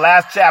one of the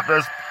last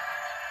chapters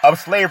of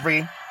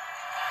slavery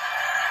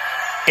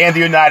in the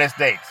United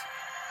States.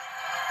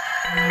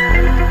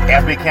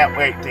 as we can't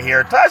wait to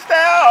hear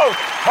touchdown,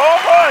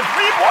 home run,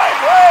 three-point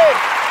play.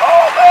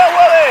 Oh, man,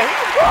 Willie,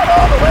 he's gone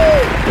all the way.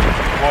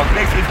 Well,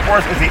 Big C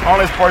Sports is the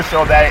only sports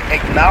show that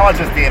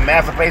acknowledges the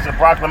Emancipation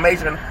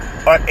Proclamation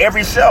on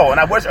every show, and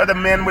I wish other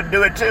men would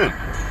do it too.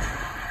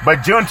 But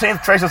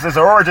Juneteenth traces its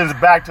origins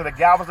back to the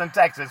Galveston,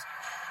 Texas,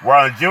 where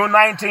on June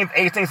 19,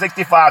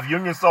 1865,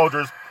 Union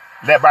soldiers,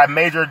 led by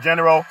Major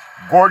General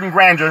Gordon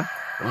Granger,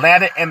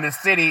 landed in the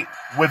city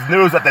with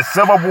news that the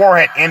Civil War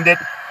had ended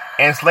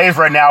and slaves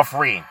were now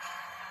free.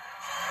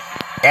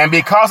 And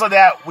because of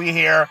that, we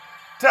hear,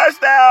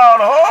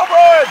 touchdown, home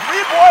run,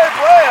 three-point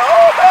play,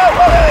 oh, man,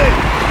 Willie,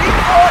 he's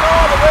going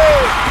all the way.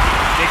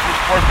 Big C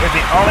Sports is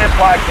the only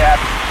podcast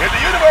in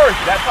the universe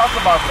that talks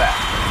about that.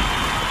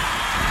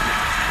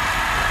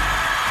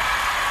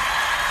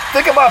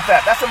 Think about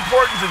that. That's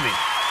important to me.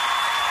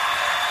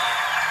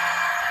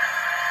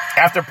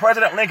 After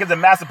President Lincoln's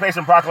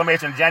Emancipation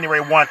Proclamation,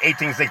 January 1,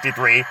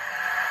 1863,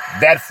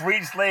 that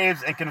freed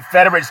slaves in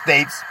Confederate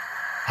states.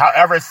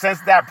 However, since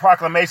that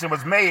proclamation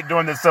was made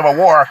during the Civil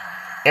War,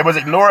 it was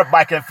ignored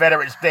by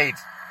Confederate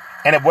states.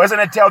 And it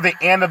wasn't until the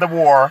end of the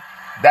war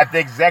that the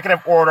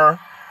executive order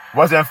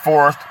was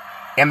enforced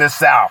in the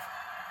South.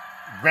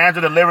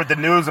 Granger delivered the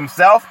news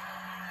himself,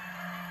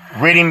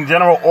 reading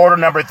General Order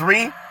Number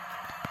 3.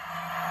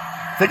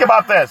 Think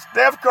about this.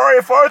 Steph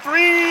Curry for 3.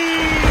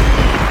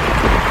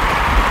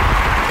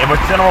 It was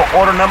General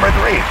Order Number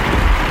 3.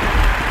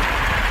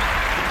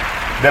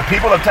 The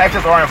people of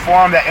Texas are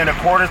informed that in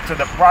accordance to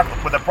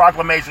with the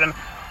proclamation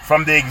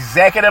from the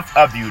Executive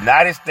of the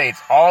United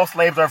States, all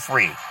slaves are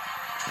free.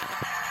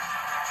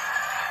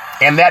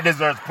 And that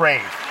deserves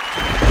praise.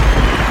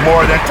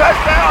 More than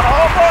touchdown,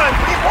 home run,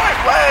 three-point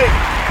play.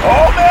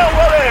 Oh, man,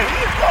 Willie,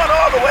 he's gone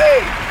all the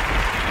way.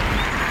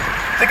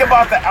 Think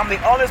about that. I'm the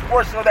only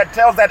sports show that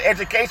tells that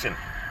education.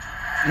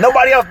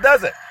 Nobody else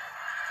does it.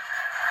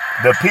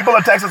 The people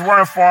of Texas were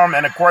informed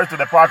in accordance to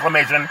the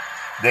proclamation,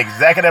 the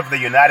Executive of the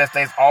United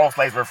States, all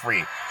slaves were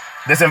free.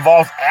 This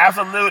involves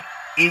absolute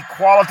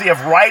equality of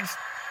rights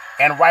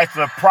and rights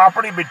of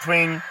property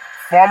between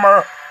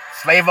former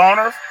slave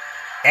owners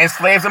and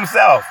slaves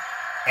themselves.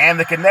 And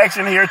the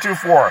connection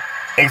heretofore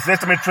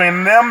existing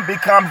between them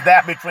becomes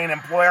that between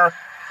employer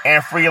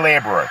and free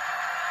laborer.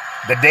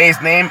 The day's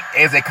name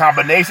is a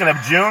combination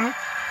of June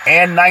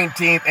and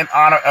 19th in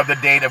honor of the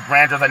date of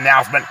Granger's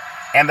announcement,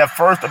 and the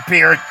first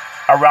appeared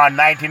around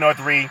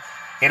 1903.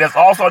 It is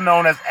also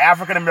known as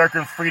African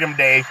American Freedom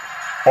Day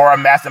or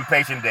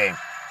Emancipation Day.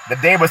 The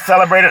day was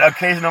celebrated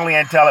occasionally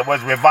until it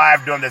was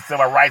revived during the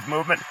Civil Rights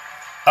Movement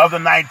of the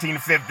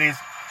 1950s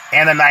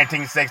and the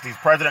 1960s.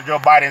 President Joe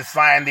Biden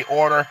signed the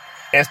order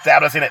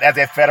establishing it as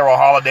a federal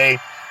holiday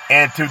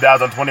in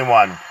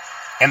 2021.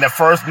 And the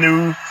first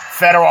new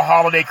federal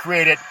holiday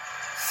created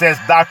since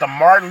Dr.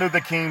 Martin Luther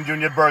King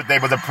Jr.'s birthday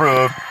was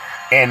approved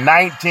in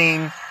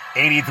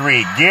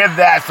 1983. Give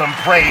that some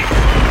praise.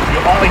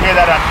 You'll only hear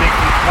that on Big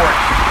C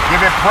Sports. Give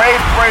it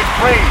praise, praise,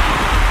 praise.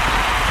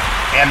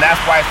 And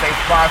that's why I say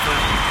sponsors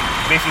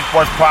Big C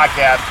Sports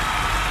Podcast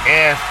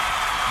is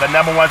the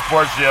 #1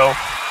 sports show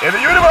in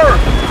the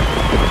universe.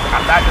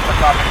 I'm not just a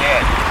talking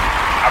head.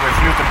 I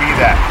refuse to be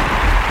that.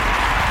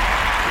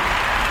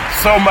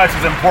 So much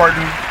is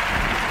important.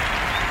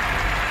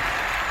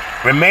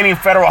 Remaining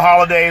federal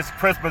holidays: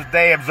 Christmas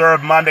Day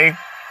observed Monday,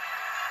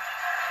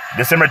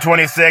 December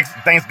 26th,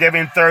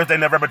 Thanksgiving Thursday,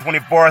 November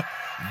 24th,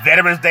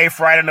 Veterans Day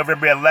Friday,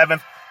 November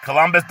 11th,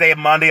 Columbus Day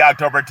Monday,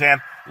 October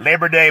 10th,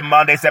 Labor Day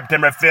Monday,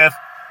 September 5th,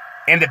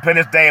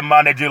 Independence Day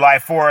Monday, July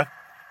 4th,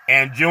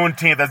 and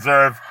Juneteenth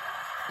observed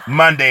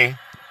Monday,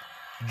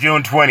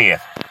 June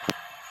 20th.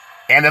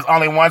 And there's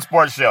only one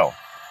sports show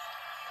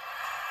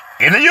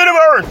in the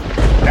universe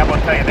that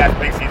will tell you that's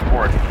Big C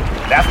Sports.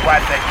 That's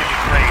why I said give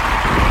it praise.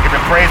 Give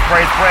it praise,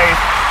 praise, praise.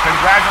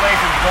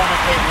 Congratulations, Golden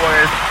State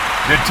Warriors,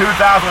 the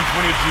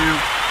 2022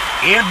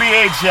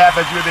 NBA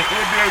champions. You're the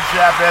NBA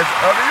champions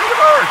of the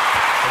universe.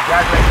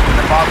 Congratulations to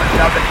the Boston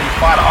Celtics. You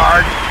fought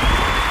hard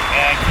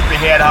and keep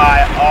your head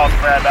high. All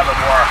spread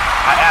evermore.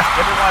 I ask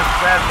everyone to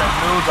spread the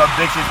news of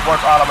Big C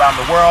Sports all around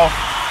the world,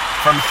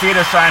 from sea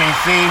to shining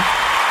sea.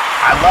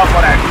 I love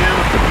what I do.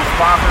 You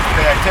sponsors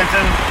pay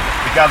attention,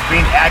 because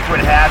being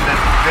accurate has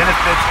its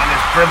benefits and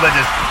its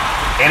privileges,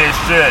 and it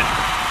should.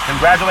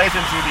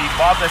 Congratulations to the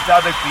Boston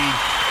Celtics, the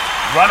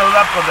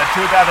runner-up of the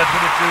 2022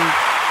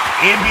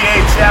 NBA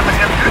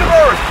Championship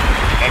Universe.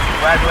 And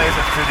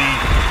congratulations to the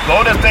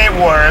Golden State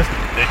Warriors,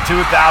 the 2022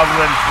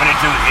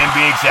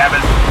 NBA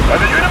Champions of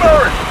the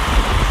Universe.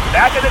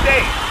 Back in the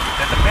day,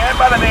 there's a man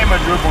by the name of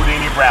Drew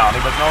Boudini Brown.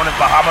 He was known as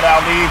Muhammad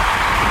Ali's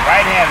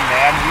right-hand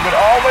man. He would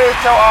always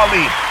tell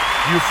Ali,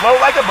 you float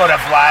like a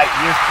butterfly,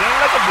 you sting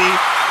like a bee,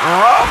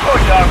 rumble,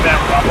 young man,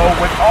 rumble.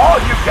 With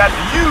all you've got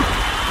to use,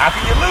 how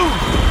can you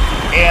lose?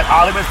 And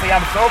Ali would say,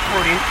 I'm so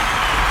fruity,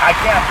 I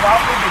can't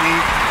possibly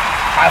believe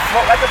I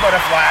float like a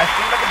butterfly, I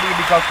sting like a bee,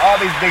 because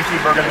all these Big C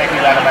burgers make me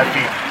land on my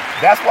feet.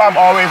 That's why I'm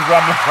always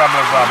rumbling.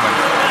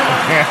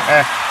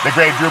 The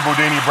great Drew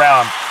Boudini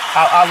Brown.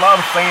 I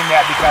love saying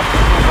that because it's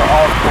true for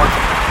all sports,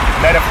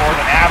 metaphors,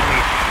 and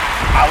athletes.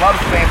 I love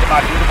saying that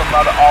my beautiful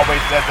mother always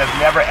says there's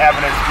never ever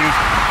an excuse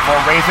for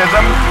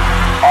racism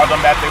or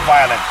domestic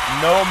violence.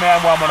 No man,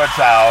 woman, or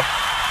child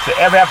should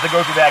ever have to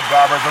go through that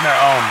garbage on their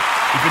own.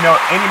 If you know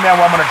any man,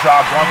 woman, or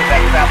child going through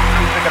that crap,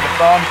 please pick up the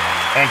phone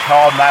and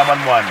call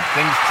 911.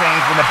 Things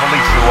change when the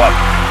police show up.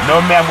 No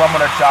man,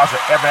 woman, or child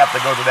should ever have to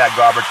go through that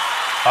garbage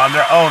on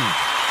their own.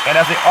 And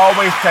as they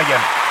always tell you,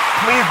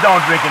 please don't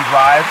drink and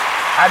drive.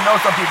 I know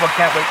some people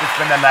can't wait to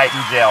spend the night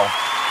in jail.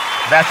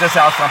 That's just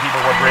how some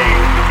people were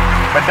raised.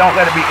 But don't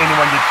let it be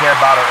anyone you care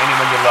about or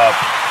anyone you love.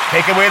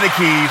 Take away the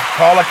keys,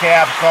 call a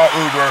cab, call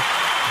Uber,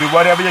 do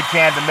whatever you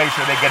can to make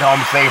sure they get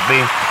home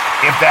safely,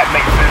 if that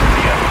makes sense to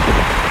you.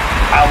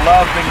 I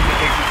love bringing the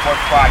AC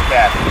Sports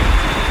Podcast.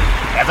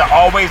 As I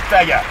always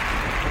tell you,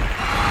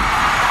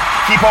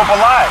 keep hope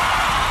alive.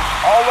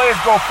 Always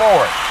go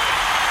forward.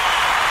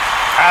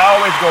 I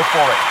always go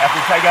forward. As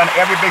we tell you on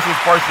every Big C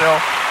Sports show,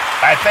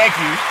 I thank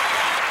you,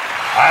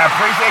 I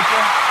appreciate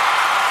you,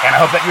 and I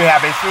hope that you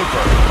have a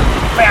super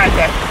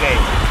fantastic day.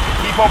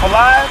 Keep hope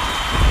alive.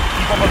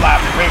 Keep hope alive.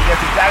 The great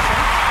Jesse Jackson.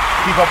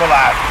 Keep hope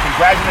alive.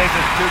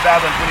 Congratulations,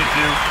 2022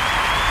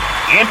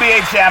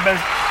 NBA champions,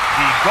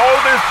 the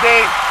Golden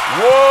State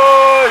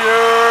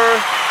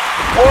Warriors.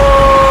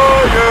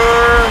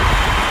 Warriors.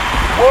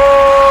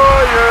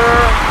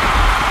 Warriors.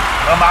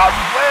 Come out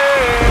and play.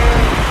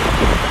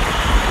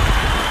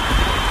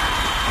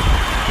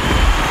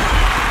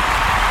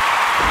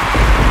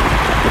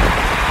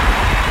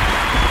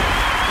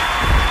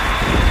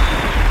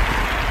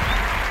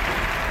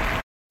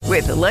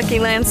 With the Lucky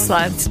Land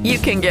Slots, you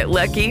can get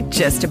lucky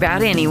just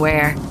about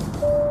anywhere.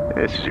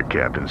 This is your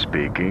captain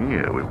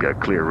speaking. We've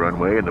got clear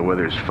runway and the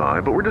weather's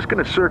fine, but we're just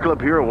going to circle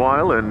up here a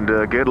while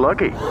and get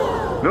lucky.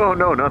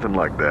 No, nothing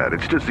like that.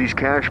 It's just these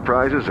cash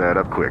prizes add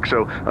up quick.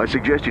 So I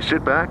suggest you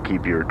sit back,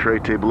 keep your tray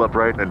table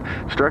upright, and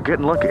start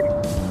getting lucky.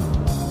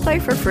 Play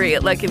for free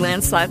at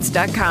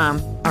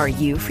LuckyLandSlots.com. Are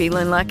you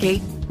feeling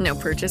lucky? No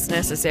purchase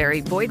necessary.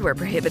 Void where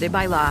prohibited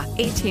by law.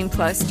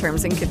 18+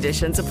 terms and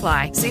conditions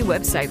apply. See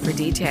website for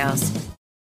details.